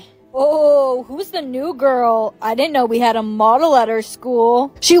terrified. Okay. Oh, who's the new girl? I didn't know we had a model at our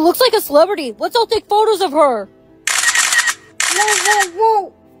school. She looks like a celebrity. Let's all take photos of her. Whoa, whoa,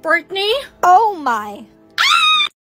 whoa. Brittany? Oh my.